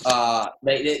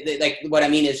 Like what I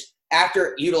mean is,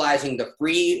 after utilizing the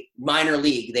free minor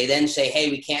league, they then say, hey,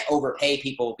 we can't overpay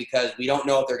people because we don't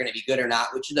know if they're going to be good or not,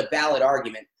 which is a valid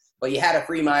argument. But you had a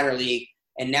free minor league,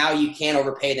 and now you can't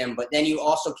overpay them. But then you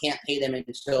also can't pay them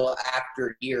until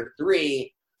after year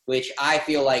 3, which I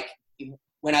feel like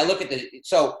when I look at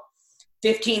so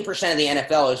 15% of the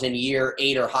NFL is in year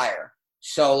 8 or higher.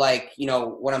 So, like, you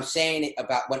know, what I'm saying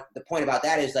about the point about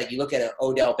that is, like, you look at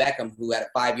Odell Beckham, who had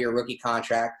a 5-year rookie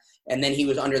contract, and then he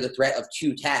was under the threat of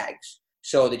 2 tags.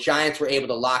 So the Giants were able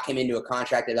to lock him into a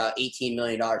contract at about $18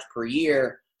 million per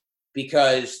year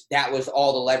because that was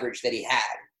all the leverage that he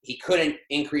had. He couldn't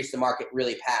increase the market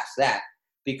really past that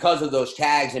because of those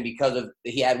tags and because of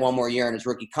he had 1 more year in his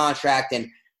rookie contract. And,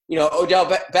 you know, Odell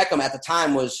Beckham at the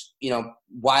time was, you know,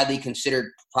 widely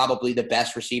considered probably the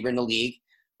best receiver in the league.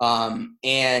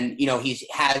 And, you know, he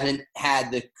hasn't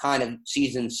had the kind of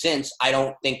season since. I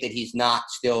don't think that he's not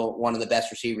still one of the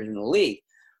best receivers in the league.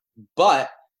 But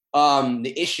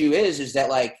the issue is that,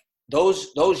 like,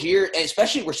 those years,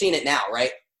 especially we're seeing it now,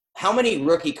 right? How many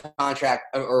rookie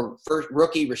contract or first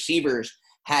rookie receivers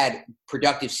had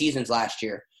productive seasons last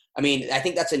year? I mean, I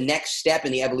think that's a next step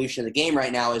in the evolution of the game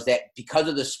right now, is that because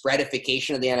of the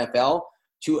spreadification of the NFL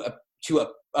to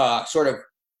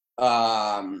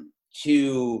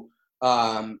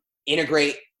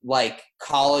integrate, like,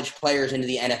 college players into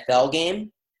the NFL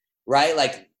game, right?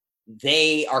 Like,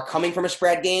 they are coming from a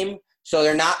spread game, so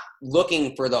they're not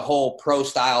looking for the whole pro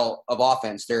style of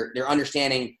offense. They're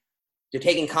understanding, they're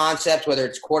taking concepts, whether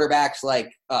it's quarterbacks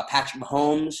like Patrick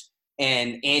Mahomes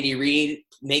and Andy Reid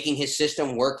making his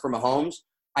system work for Mahomes.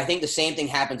 I think the same thing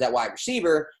happens at wide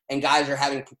receiver, and guys are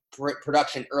having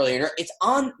production earlier. It's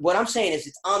on what I'm saying is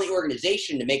it's on the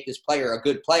organization to make this player a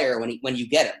good player when you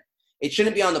get him. It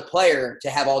shouldn't be on the player to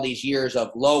have all these years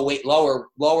of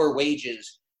lower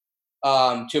wages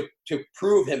to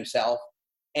prove himself.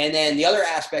 And then the other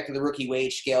aspect of the rookie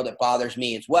wage scale that bothers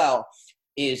me as well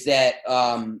is that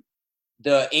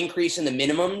the increase in the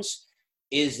minimums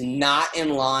is not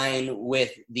in line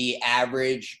with the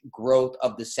average growth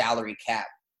of the salary cap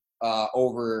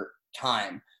over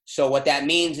time. So what that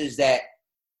means is that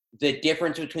the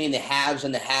difference between the haves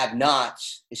and the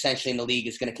have-nots essentially in the league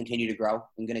is going to continue to grow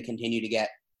and going to continue to get,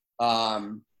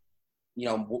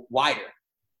 wider.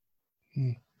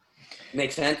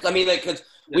 Makes sense? I mean, like, because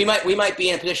we might be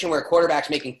in a position where a quarterback's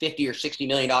making $50 or $60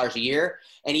 million a year,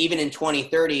 and even in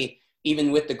 2030,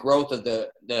 even with the growth of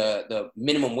the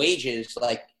minimum wages,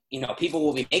 like, you know, people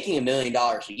will be making $1 million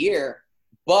a year,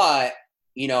 but,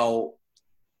 you know,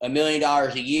 $1 million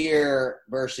a year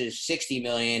versus 60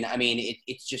 million. I mean,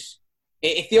 it's just,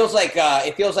 it feels like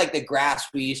the graph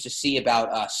we used to see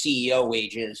about CEO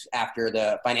wages after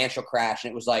the financial crash.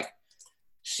 And it was like,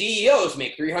 CEOs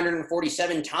make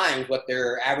 347 times what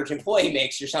their average employee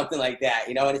makes or something like that,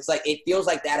 you know? And it's like, it feels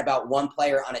like that about one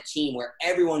player on a team where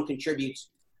everyone contributes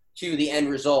to the end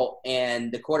result.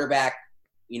 And the quarterback,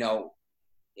 you know,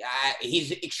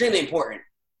 he's extremely important.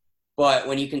 But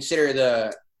when you consider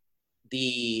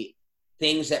the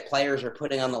things that players are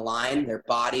putting on the line, their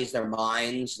bodies, their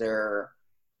minds, their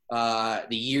the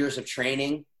years of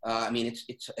training, I mean,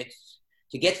 it's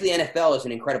to get to the NFL is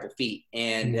an incredible feat.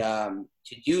 And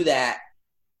to do that,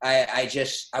 I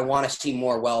want to see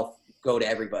more wealth go to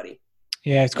everybody.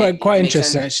 Yeah, it's quite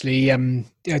interesting actually.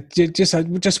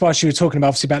 Just whilst you were talking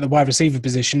obviously about the wide receiver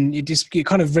position, it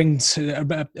kind of rings a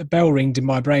bell ringed in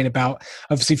my brain about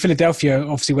obviously Philadelphia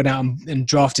obviously went out and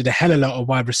drafted a hell of a lot of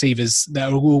wide receivers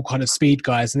that are all kind of speed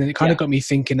guys, and then it kind of got me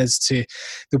thinking as to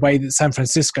the way that San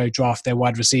Francisco draft their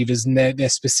wide receivers, and they're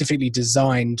specifically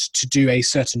designed to do a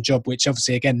certain job, which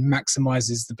obviously again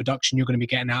maximizes the production you're going to be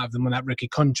getting out of them on that rookie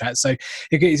contract. So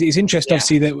it's interesting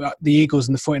obviously that the Eagles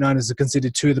and the 49ers are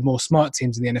considered two of the more smart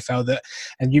teams in the NFL, that,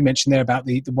 and you mentioned there about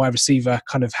the wide receiver,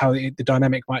 kind of how the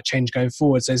dynamic might change going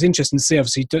forward. So it's interesting to see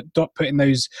obviously putting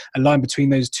a line between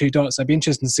those two dots. I'd be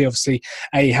interested to see obviously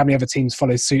A, how many other teams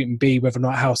follow suit, and B, whether or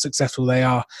not how successful they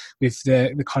are with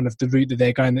the kind of the route that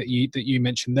they're going that you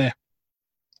mentioned there.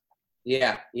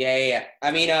 Yeah.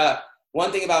 I mean,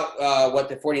 one thing about what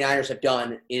the 49ers have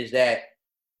done is that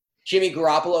Jimmy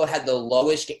Garoppolo had the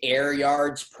lowest air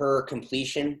yards per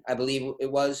completion, I believe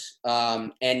it was.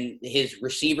 And his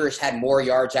receivers had more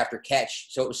yards after catch.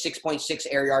 So it was 6.6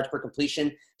 air yards per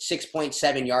completion,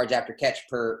 6.7 yards after catch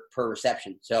per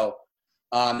reception. So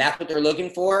that's what they're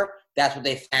looking for. That's what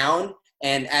they found.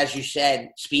 And as you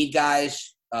said, speed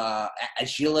guys,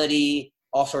 agility,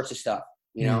 all sorts of stuff,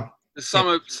 you know?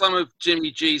 Some of Jimmy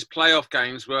G's playoff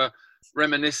games were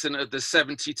reminiscent of the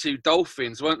 72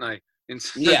 Dolphins, weren't they? In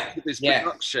his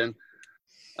production,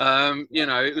 you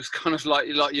know, it was kind of like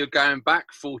you're going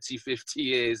back 40, 50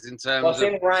 years in terms of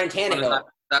same with Ryan Tannehill.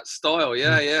 that style.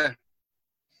 Yeah.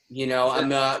 You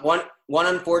know, one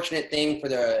unfortunate thing for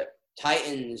the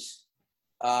Titans.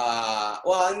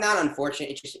 Well, not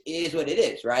unfortunate. It just is what it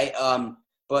is, right?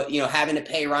 But you know, having to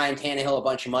pay Ryan Tannehill a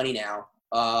bunch of money now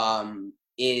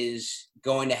is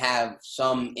going to have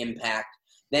some impact.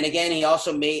 Then again, he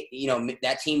also made, you know,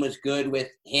 that team was good with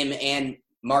him and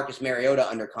Marcus Mariota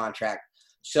under contract.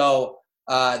 So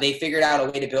they figured out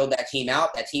a way to build that team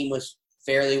out. That team was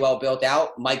fairly well built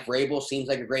out. Mike Vrabel seems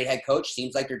like a great head coach.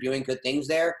 Seems like they're doing good things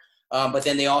there. But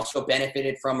then they also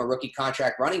benefited from a rookie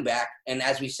contract running back. And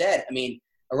as we said, I mean,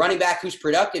 a running back who's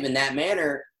productive in that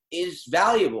manner is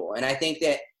valuable. And I think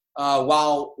that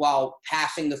while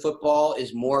passing the football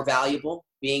is more valuable,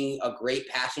 being a great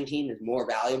passing team is more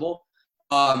valuable,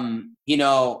 you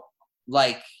know,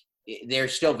 like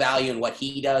there's still value in what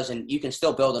he does. And you can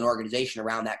still build an organization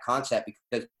around that concept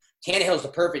because Tannehill's the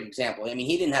perfect example. I mean,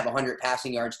 he didn't have 100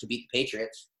 passing yards to beat the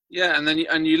Patriots. Yeah, and then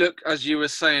you look, as you were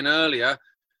saying earlier,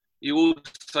 you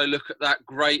also look at that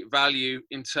great value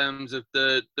in terms of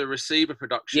the receiver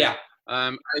production. Yeah.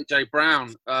 A.J.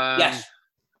 Brown, yes.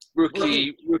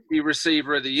 rookie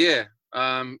receiver of the year,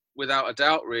 without a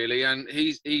doubt, really. And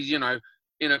he's you know,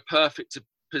 in a perfect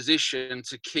position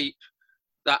to keep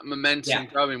that momentum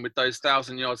going with those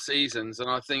 1,000-yard seasons. And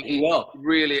I think he's a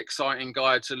really exciting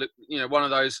guy to look, you know, one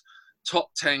of those top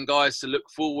 10 guys to look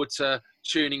forward to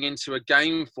tuning into a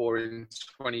game for in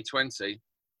 2020.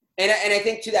 And I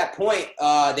think to that point,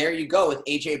 there you go with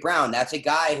A.J. Brown. That's a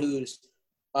guy who's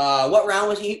what round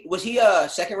was he? Was he a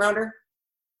second rounder?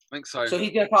 I think so. So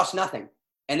he's going to cost nothing.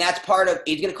 And that's part of –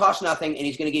 he's going to cost nothing, and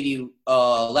he's going to give you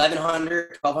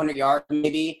 1,100, 1,200 yards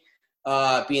maybe,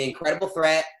 be an incredible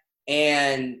threat.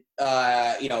 And,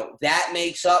 you know, that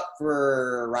makes up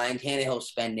for Ryan Tannehill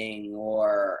spending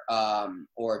or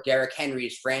Derrick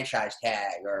Henry's franchise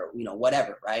tag or, you know,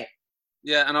 whatever, right?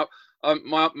 Yeah, and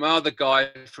my other guy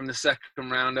from the second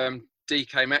round,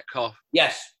 DK Metcalf.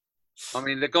 Yes. I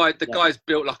mean, the guy's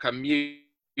built like a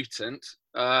mutant,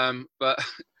 but,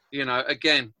 you know,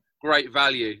 again, great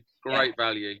value.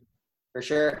 For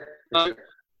sure.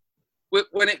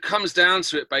 When it comes down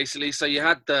to it, basically, so you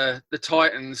had the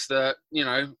Titans that, you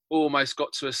know, almost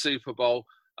got to a Super Bowl.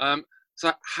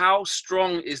 So how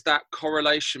strong is that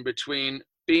correlation between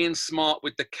being smart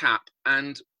with the cap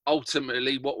and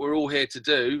ultimately what we're all here to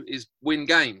do is win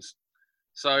games?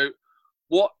 So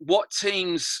what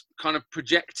teams kind of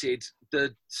projected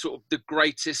the sort of the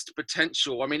greatest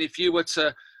potential? I mean, if you were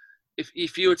to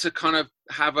kind of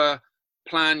have a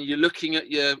plan, you're looking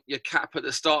at your cap at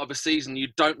the start of a season, you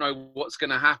don't know what's going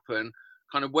to happen,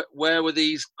 kind of where were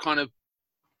those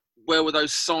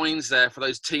signs there for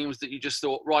those teams that you just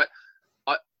thought, right,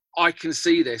 I can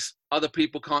see this, other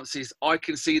people can't see this, I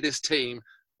can see this team,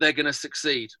 they're going to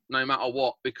succeed no matter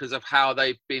what because of how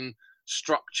they've been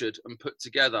structured and put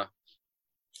together?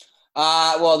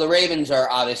 Well, the Ravens are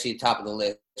obviously top of the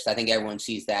list. I think everyone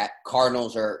sees that.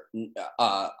 Cardinals are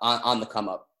on the come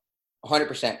up.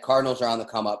 100%. Cardinals are on the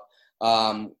come up.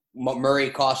 Murray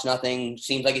costs nothing.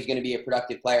 Seems like he's going to be a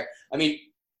productive player. I mean,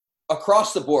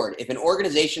 across the board, if an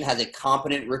organization has a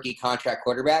competent rookie contract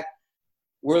quarterback,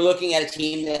 we're looking at a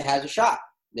team that has a shot,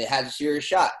 that has a serious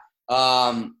shot.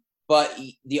 But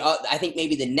I think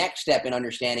maybe the next step in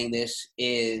understanding this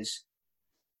is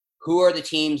who are the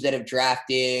teams that have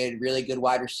drafted really good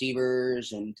wide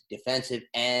receivers and defensive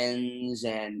ends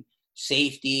and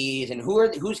safeties, and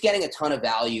who's getting a ton of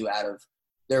value out of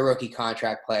their rookie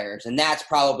contract players. And that's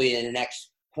probably the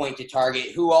next point to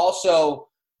target. Who are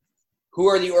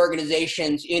the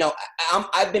organizations? You know,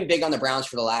 I've been big on the Browns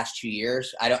for the last 2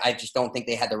 years. I just don't think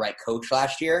they had the right coach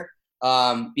last year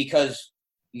because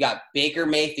you got Baker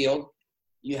Mayfield,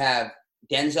 you have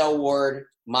Denzel Ward,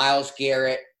 Myles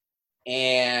Garrett,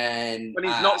 and when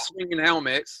he's not swinging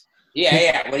helmets.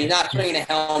 Yeah, when he's not swinging a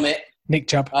helmet. Nick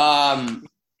Chubb.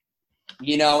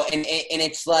 You know, and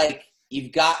it's like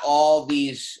you've got all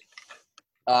these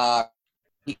guys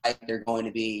that are going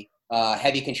to be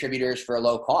heavy contributors for a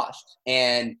low cost,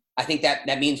 and I think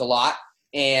that means a lot.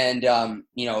 And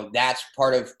you know, that's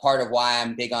part of why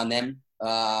I'm big on them.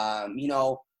 You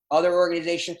know, other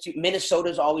organizations too.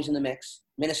 Minnesota's always in the mix.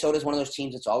 Minnesota's one of those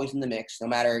teams that's always in the mix, no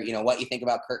matter, you know, what you think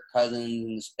about Kirk Cousins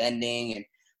and the spending.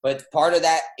 But part of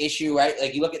that issue, right?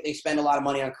 Like you look at, they spend a lot of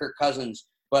money on Kirk Cousins.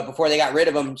 But before they got rid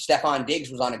of him, Stephon Diggs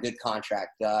was on a good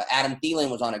contract. Adam Thielen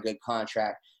was on a good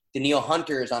contract. Danielle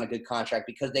Hunter is on a good contract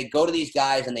because they go to these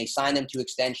guys and they sign them to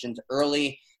extensions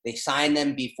early. They sign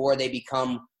them before they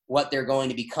become what they're going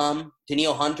to become.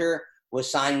 Danielle Hunter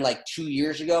was signed like 2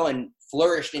 years ago and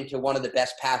flourished into one of the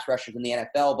best pass rushers in the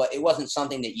NFL, but it wasn't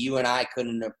something that you and I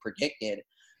couldn't have predicted.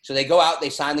 So they go out, they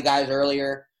sign the guys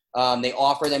earlier. They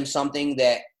offer them something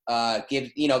that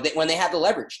gives, when they have the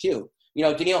leverage too.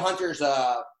 Danielle Hunter's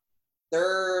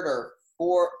third or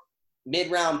fourth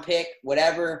mid-round pick,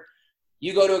 whatever.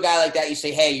 You go to a guy like that, you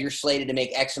say, hey, you're slated to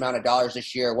make X amount of dollars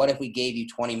this year. What if we gave you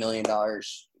 $20 million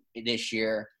this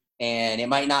year? And it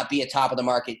might not be a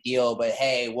top-of-the-market deal, but,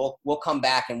 hey, we'll come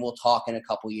back and we'll talk in a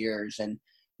couple years and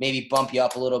maybe bump you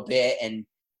up a little bit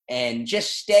and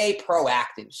just stay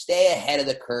proactive, stay ahead of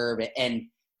the curve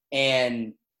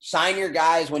and sign your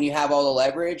guys when you have all the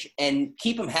leverage and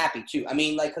keep them happy too. I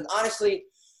mean, because honestly,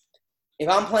 if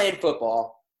I'm playing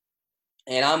football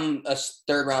and I'm a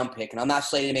third-round pick and I'm not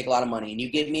slated to make a lot of money and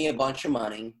you give me a bunch of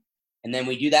money and then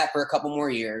we do that for a couple more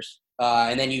years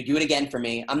and then you do it again for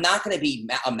me, I'm not going to be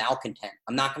a malcontent.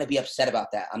 I'm not going to be upset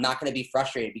about that. I'm not going to be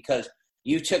frustrated because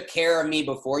you took care of me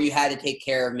before you had to take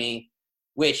care of me,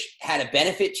 which had a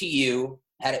benefit to you.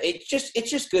 It's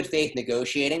just good faith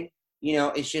negotiating.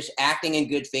 It's just acting in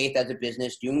good faith as a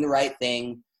business, doing the right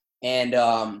thing, and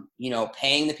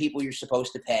paying the people you're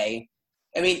supposed to pay.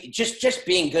 I mean, just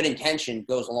being good intention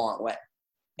goes a long way.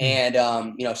 And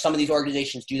some of these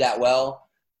organizations do that well.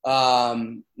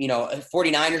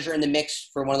 49ers are in the mix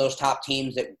for one of those top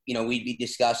teams that we'd be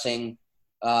discussing.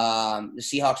 The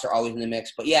Seahawks are always in the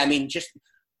mix, but yeah, I mean, just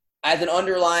as an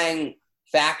underlying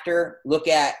factor, look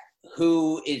at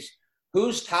whose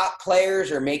top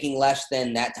players are making less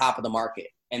than that top of the market,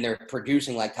 and they're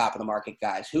producing like top of the market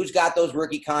guys. Who's got those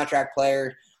rookie contract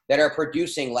players that are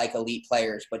producing like elite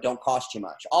players but don't cost you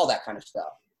much? All that kind of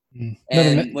stuff.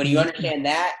 And when you understand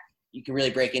that, you can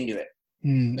really break into it.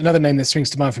 Another name that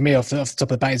springs to mind for me off the top of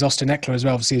the bat is Austin Eckler as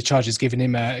well. Obviously, the Chargers giving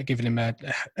him a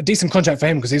decent contract for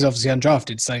him because he's obviously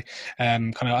undrafted. So, I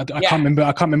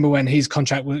can't remember when his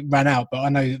contract ran out, but I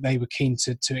know that they were keen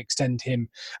to extend him.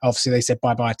 Obviously, they said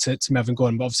bye to Melvin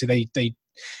Gordon, but obviously they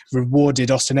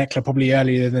rewarded Austin Eckler probably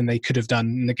earlier than they could have done.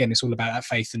 And again, it's all about that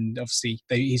faith. And obviously,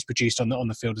 he's produced on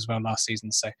the field as well last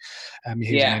season. So,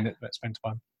 he was a name that spent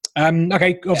time.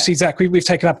 Okay, obviously, Zach, we've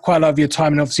taken up quite a lot of your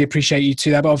time, and obviously appreciate you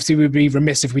to that. But obviously, we'd be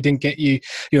remiss if we didn't get you're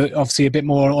obviously a bit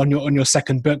more on your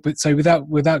second book. But so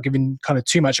without giving kind of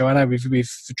too much, I know we've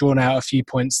drawn out a few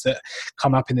points that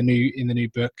come up in the new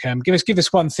book. Give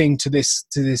us one thing to this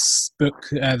book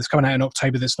that's coming out in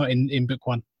October that's not in book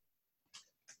one.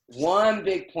 One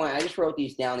big point. I just wrote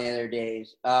these down the other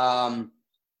days. I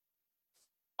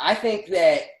think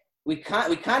that we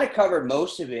kind of covered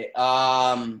most of it.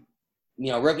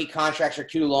 Rookie contracts are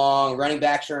too long. Running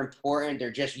backs are important.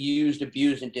 They're just used,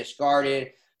 abused, and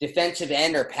discarded. Defensive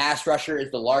end or pass rusher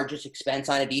is the largest expense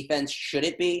on a defense. Should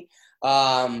it be?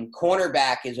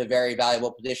 Cornerback is a very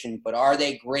valuable position, but are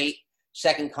they great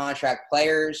second contract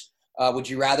players? Would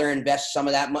you rather invest some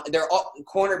of that money?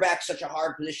 Cornerback's such a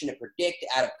hard position to predict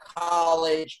out of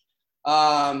college.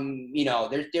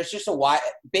 There's just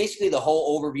basically the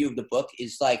whole overview of the book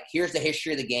is like, here's the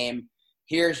history of the game.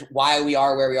 Here's why we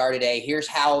are where we are today. Here's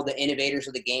how the innovators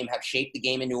of the game have shaped the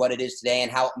game into what it is today,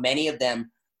 and how many of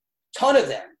them, ton of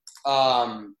them,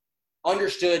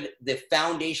 understood the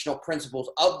foundational principles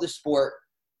of the sport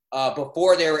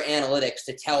before there were analytics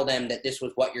to tell them that this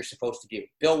was what you're supposed to do.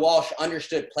 Bill Walsh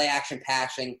understood play action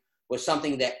passing was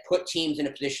something that put teams in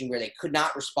a position where they could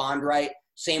not respond right.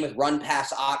 Same with run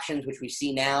pass options, which we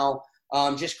see now.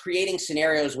 Just creating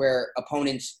scenarios where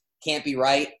opponents can't be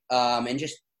right, and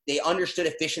just they understood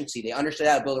efficiency. They understood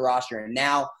how to build a roster. And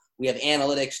now we have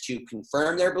analytics to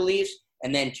confirm their beliefs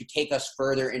and then to take us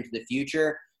further into the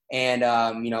future. And,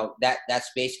 that's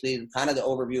basically kind of the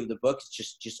overview of the book.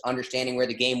 It's just understanding where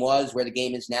the game was, where the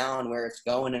game is now, and where it's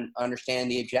going, and understand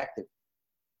the objective.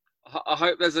 I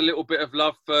hope there's a little bit of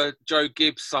love for Joe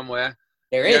Gibbs somewhere.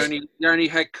 There is. The only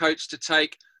head coach to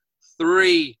take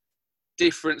 3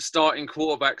 different starting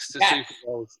quarterbacks to Super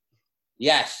Bowls.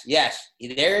 Yes.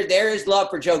 There is love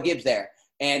for Joe Gibbs there.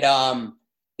 And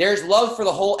there's love for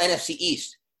the whole NFC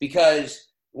East, because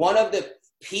one of the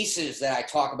pieces that I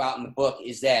talk about in the book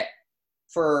is that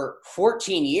for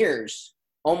 14 years,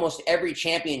 almost every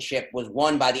championship was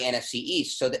won by the NFC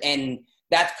East. And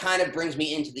that kind of brings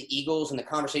me into the Eagles and the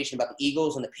conversation about the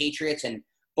Eagles and the Patriots. And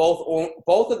both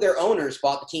of their owners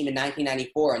bought the team in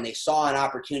 1994, and they saw an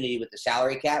opportunity with the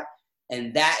salary cap.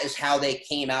 And that is how they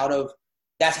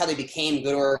that's how they became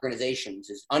good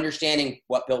organizations, is understanding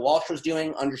what Bill Walsh was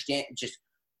doing,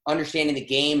 understanding the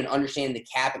game and understanding the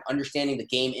cap and understanding the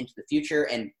game into the future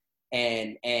and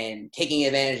taking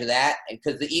advantage of that.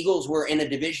 Because the Eagles were in a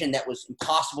division that was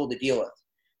impossible to deal with.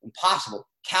 Impossible.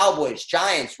 Cowboys,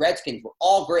 Giants, Redskins were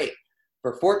all great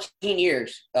for 14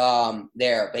 years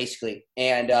there, basically.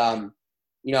 And,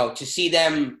 to see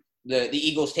them, the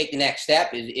Eagles take the next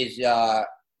step was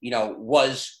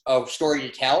a story to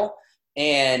tell.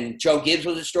 and Joe Gibbs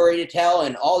was a story to tell,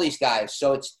 and all these guys.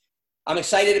 So I'm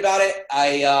excited about it.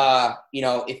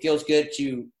 It feels good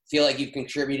to feel like you've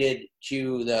contributed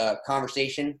to the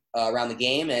conversation around the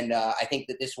game. And I think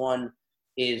that this one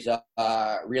is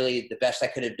really the best I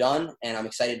could have done. And I'm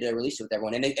excited to release it with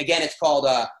everyone. And again, it's called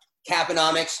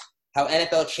Caponomics, How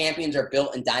NFL Champions Are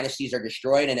Built and Dynasties Are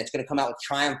Destroyed. And it's going to come out with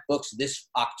Triumph Books this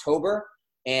October.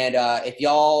 And if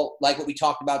y'all like what we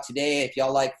talked about today, if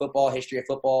y'all like football, history of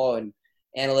football and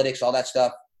analytics, all that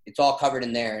stuff, it's all covered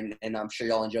in there. And I'm sure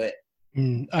y'all enjoy it.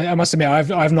 I must admit,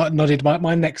 I've not nodded.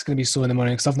 My neck's going to be sore in the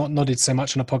morning because I've not nodded so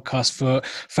much on a podcast for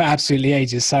absolutely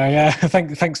ages. So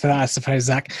thanks for that, I suppose,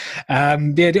 Zach.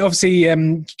 Obviously,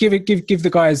 give the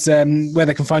guys where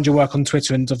they can find your work on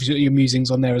Twitter and obviously your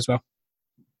musings on there as well.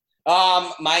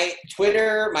 My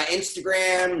Twitter, my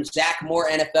Instagram, Zach Moore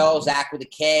NFL, Zach with a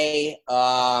K.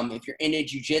 If you're into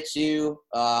jiu-jitsu,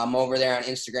 I'm over there on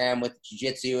Instagram with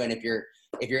jiu-jitsu. And if you're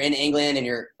in England and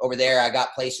you're over there, I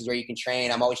got places where you can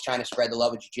train. I'm always trying to spread the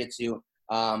love of jiu-jitsu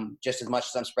just as much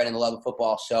as I'm spreading the love of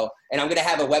football. So, and I'm going to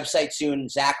have a website soon,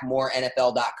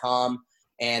 ZachMooreNFL.com.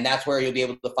 And that's where you'll be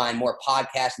able to find more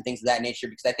podcasts and things of that nature.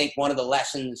 Because I think one of the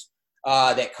lessons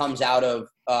that comes out of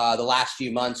the last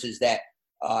few months is that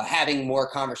having more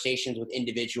conversations with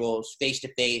individuals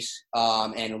face-to-face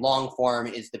and long form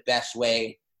is the best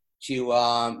way to,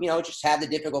 just have the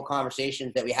difficult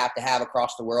conversations that we have to have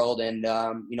across the world and,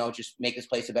 just make this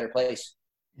place a better place.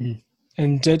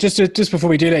 And just before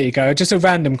we do let you go, just a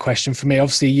random question for me.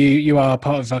 Obviously, you are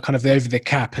part of kind of the Over the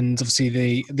Cap, and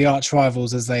obviously the arch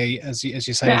rivals, as you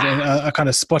say, are kind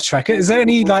of spot track. Is there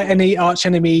any arch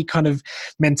enemy kind of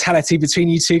mentality between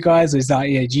you two guys? Or is that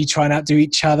do you try and outdo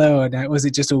each other, or was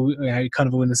it just all kind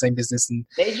of all in the same business? And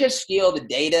they just steal the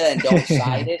data and don't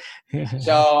cite it.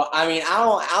 So I mean,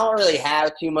 I don't really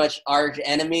have too much arch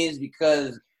enemies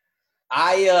because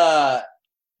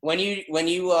when you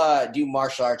do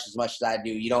martial arts as much as I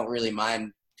do, you don't really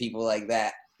mind people like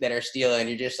that are stealing.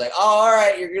 You're just like, oh, all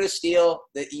right, you're going to steal.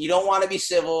 You don't want to be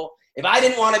cil. If I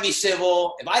didn't want to be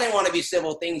civil,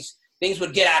 things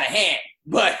would get out of hand.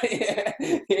 But,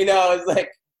 it's like,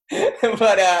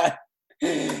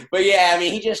 but yeah, I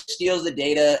mean, he just steals the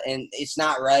data and it's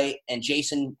not right. And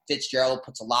Jason Fitzgerald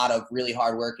puts a lot of really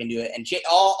hard work into it. And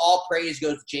all praise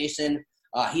goes to Jason.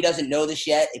 He doesn't know this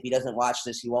yet. If he doesn't watch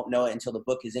this, he won't know it until the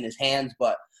book is in his hands.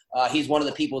 But he's one of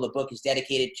the people the book is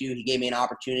dedicated to. He gave me an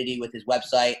opportunity with his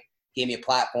website, gave me a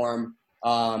platform,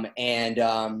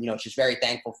 just very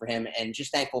thankful for him and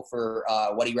just thankful for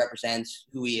what he represents,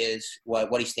 who he is,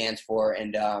 what he stands for,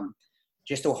 and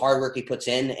just the hard work he puts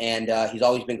in. And he's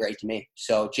always been great to me.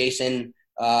 So Jason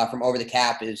from Over the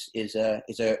Cap is a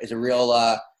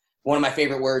real one of my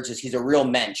favorite words is he's a real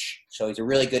mensch. So he's a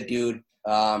really good dude.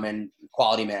 And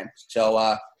quality man.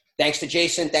 So thanks to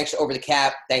Jason, thanks to Over the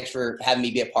Cap, thanks for having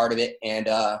me be a part of it. And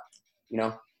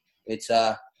it's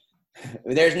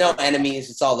there's no enemies,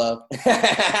 it's all love.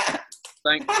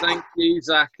 Thank you,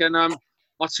 Zach. And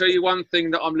I'll tell you one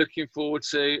thing that I'm looking forward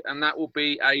to, and that will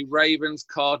be a Ravens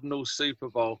Cardinals Super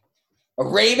Bowl. A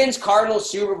Ravens Cardinals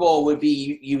Super Bowl would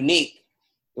be unique.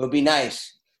 It would be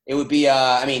nice. It would be,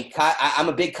 I'm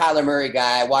a big Kyler Murray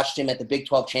guy. I watched him at the Big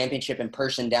 12 Championship in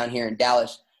person down here in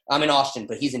Dallas. I'm in Austin,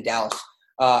 but he's in Dallas.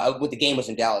 The game was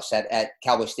in Dallas at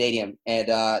Cowboy Stadium. And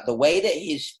the way that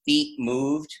his feet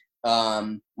moved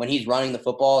when he's running the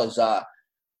football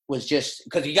was just –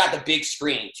 because you got the big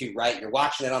screen too, right? You're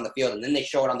watching it on the field, and then they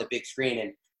show it on the big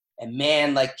screen. And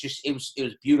man, like just it was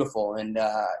beautiful, and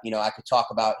I could talk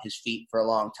about his feet for a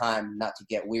long time. Not to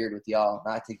get weird with y'all,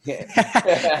 not to get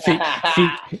feet.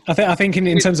 I think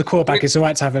in terms of quarterback, it's all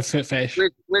right to have a foot fetish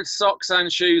with socks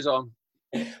and shoes on.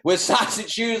 With socks and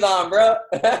shoes on, bro.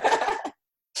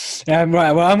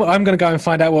 Right. Well, I'm going to go and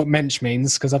find out what mensch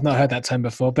means because I've not heard that term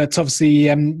before. But obviously,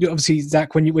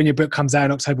 Zach, when your book comes out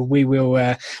in October,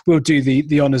 we'll do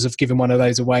the honours of giving one of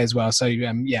those away as well. So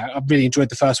I've really enjoyed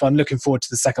the first one. Looking forward to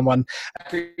the second one. I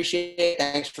appreciate it.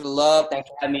 Thanks for the love. Thanks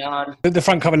for having me on. The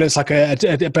front cover looks like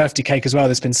a birthday cake as well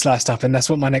that's been sliced up, and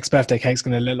that's what my next birthday cake's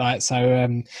going to look like.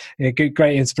 So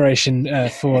great inspiration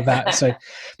for that. So,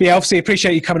 but obviously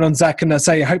appreciate you coming on, Zach, and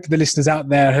I hope the listeners out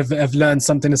there have learned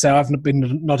something to say. I've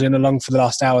been nodding along for the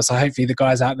last hour, so hopefully the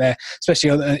guys out there,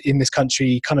 especially in this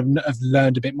country, kind of have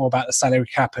learned a bit more about the salary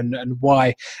cap and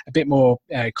why, a bit more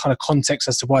kind of context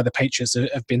as to why the Patriots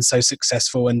have been so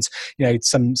successful, and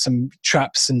some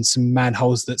traps and some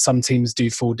manholes that some teams do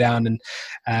fall down, and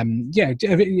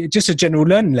just a general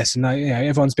learning lesson.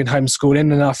 Everyone's been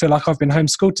homeschooling, and I feel like I've been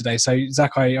homeschooled today. So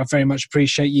Zach, I very much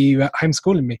appreciate you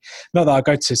homeschooling me. Not that I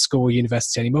go to school or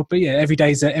university anymore, but every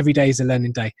day is a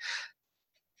learning day.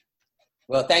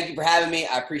 Well, thank you for having me.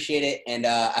 I appreciate it. And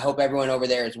I hope everyone over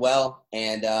there as well.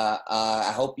 And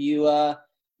I hope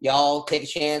y'all take a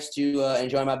chance to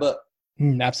enjoy my book.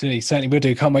 Absolutely, certainly will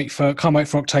do. Can't wait for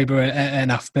October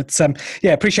enough. But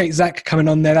yeah, appreciate Zach coming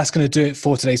on there. That's going to do it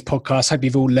for today's podcast. Hope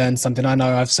you've all learned something. I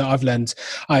know I've learned.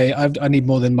 I need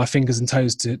more than my fingers and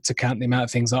toes to count the amount of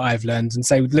things that I've learned. And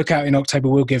so look out in October.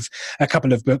 We'll give a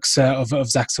couple of books of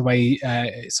Zach's away.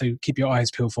 So keep your eyes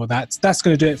peeled for that. That's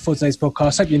going to do it for today's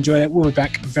podcast. Hope you enjoyed it. We'll be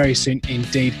back very soon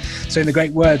indeed. So in the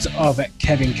great words of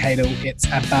Kevin Cadle, it's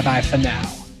a bye-bye for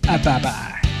now. A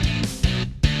bye-bye.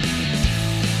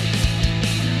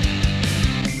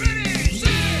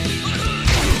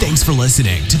 Thanks for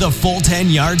listening to the Full 10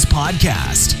 Yards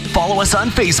podcast. Follow us on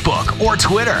Facebook or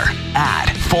Twitter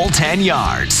at Full 10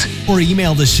 Yards or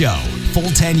email the show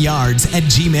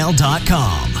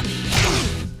full10yards@gmail.com.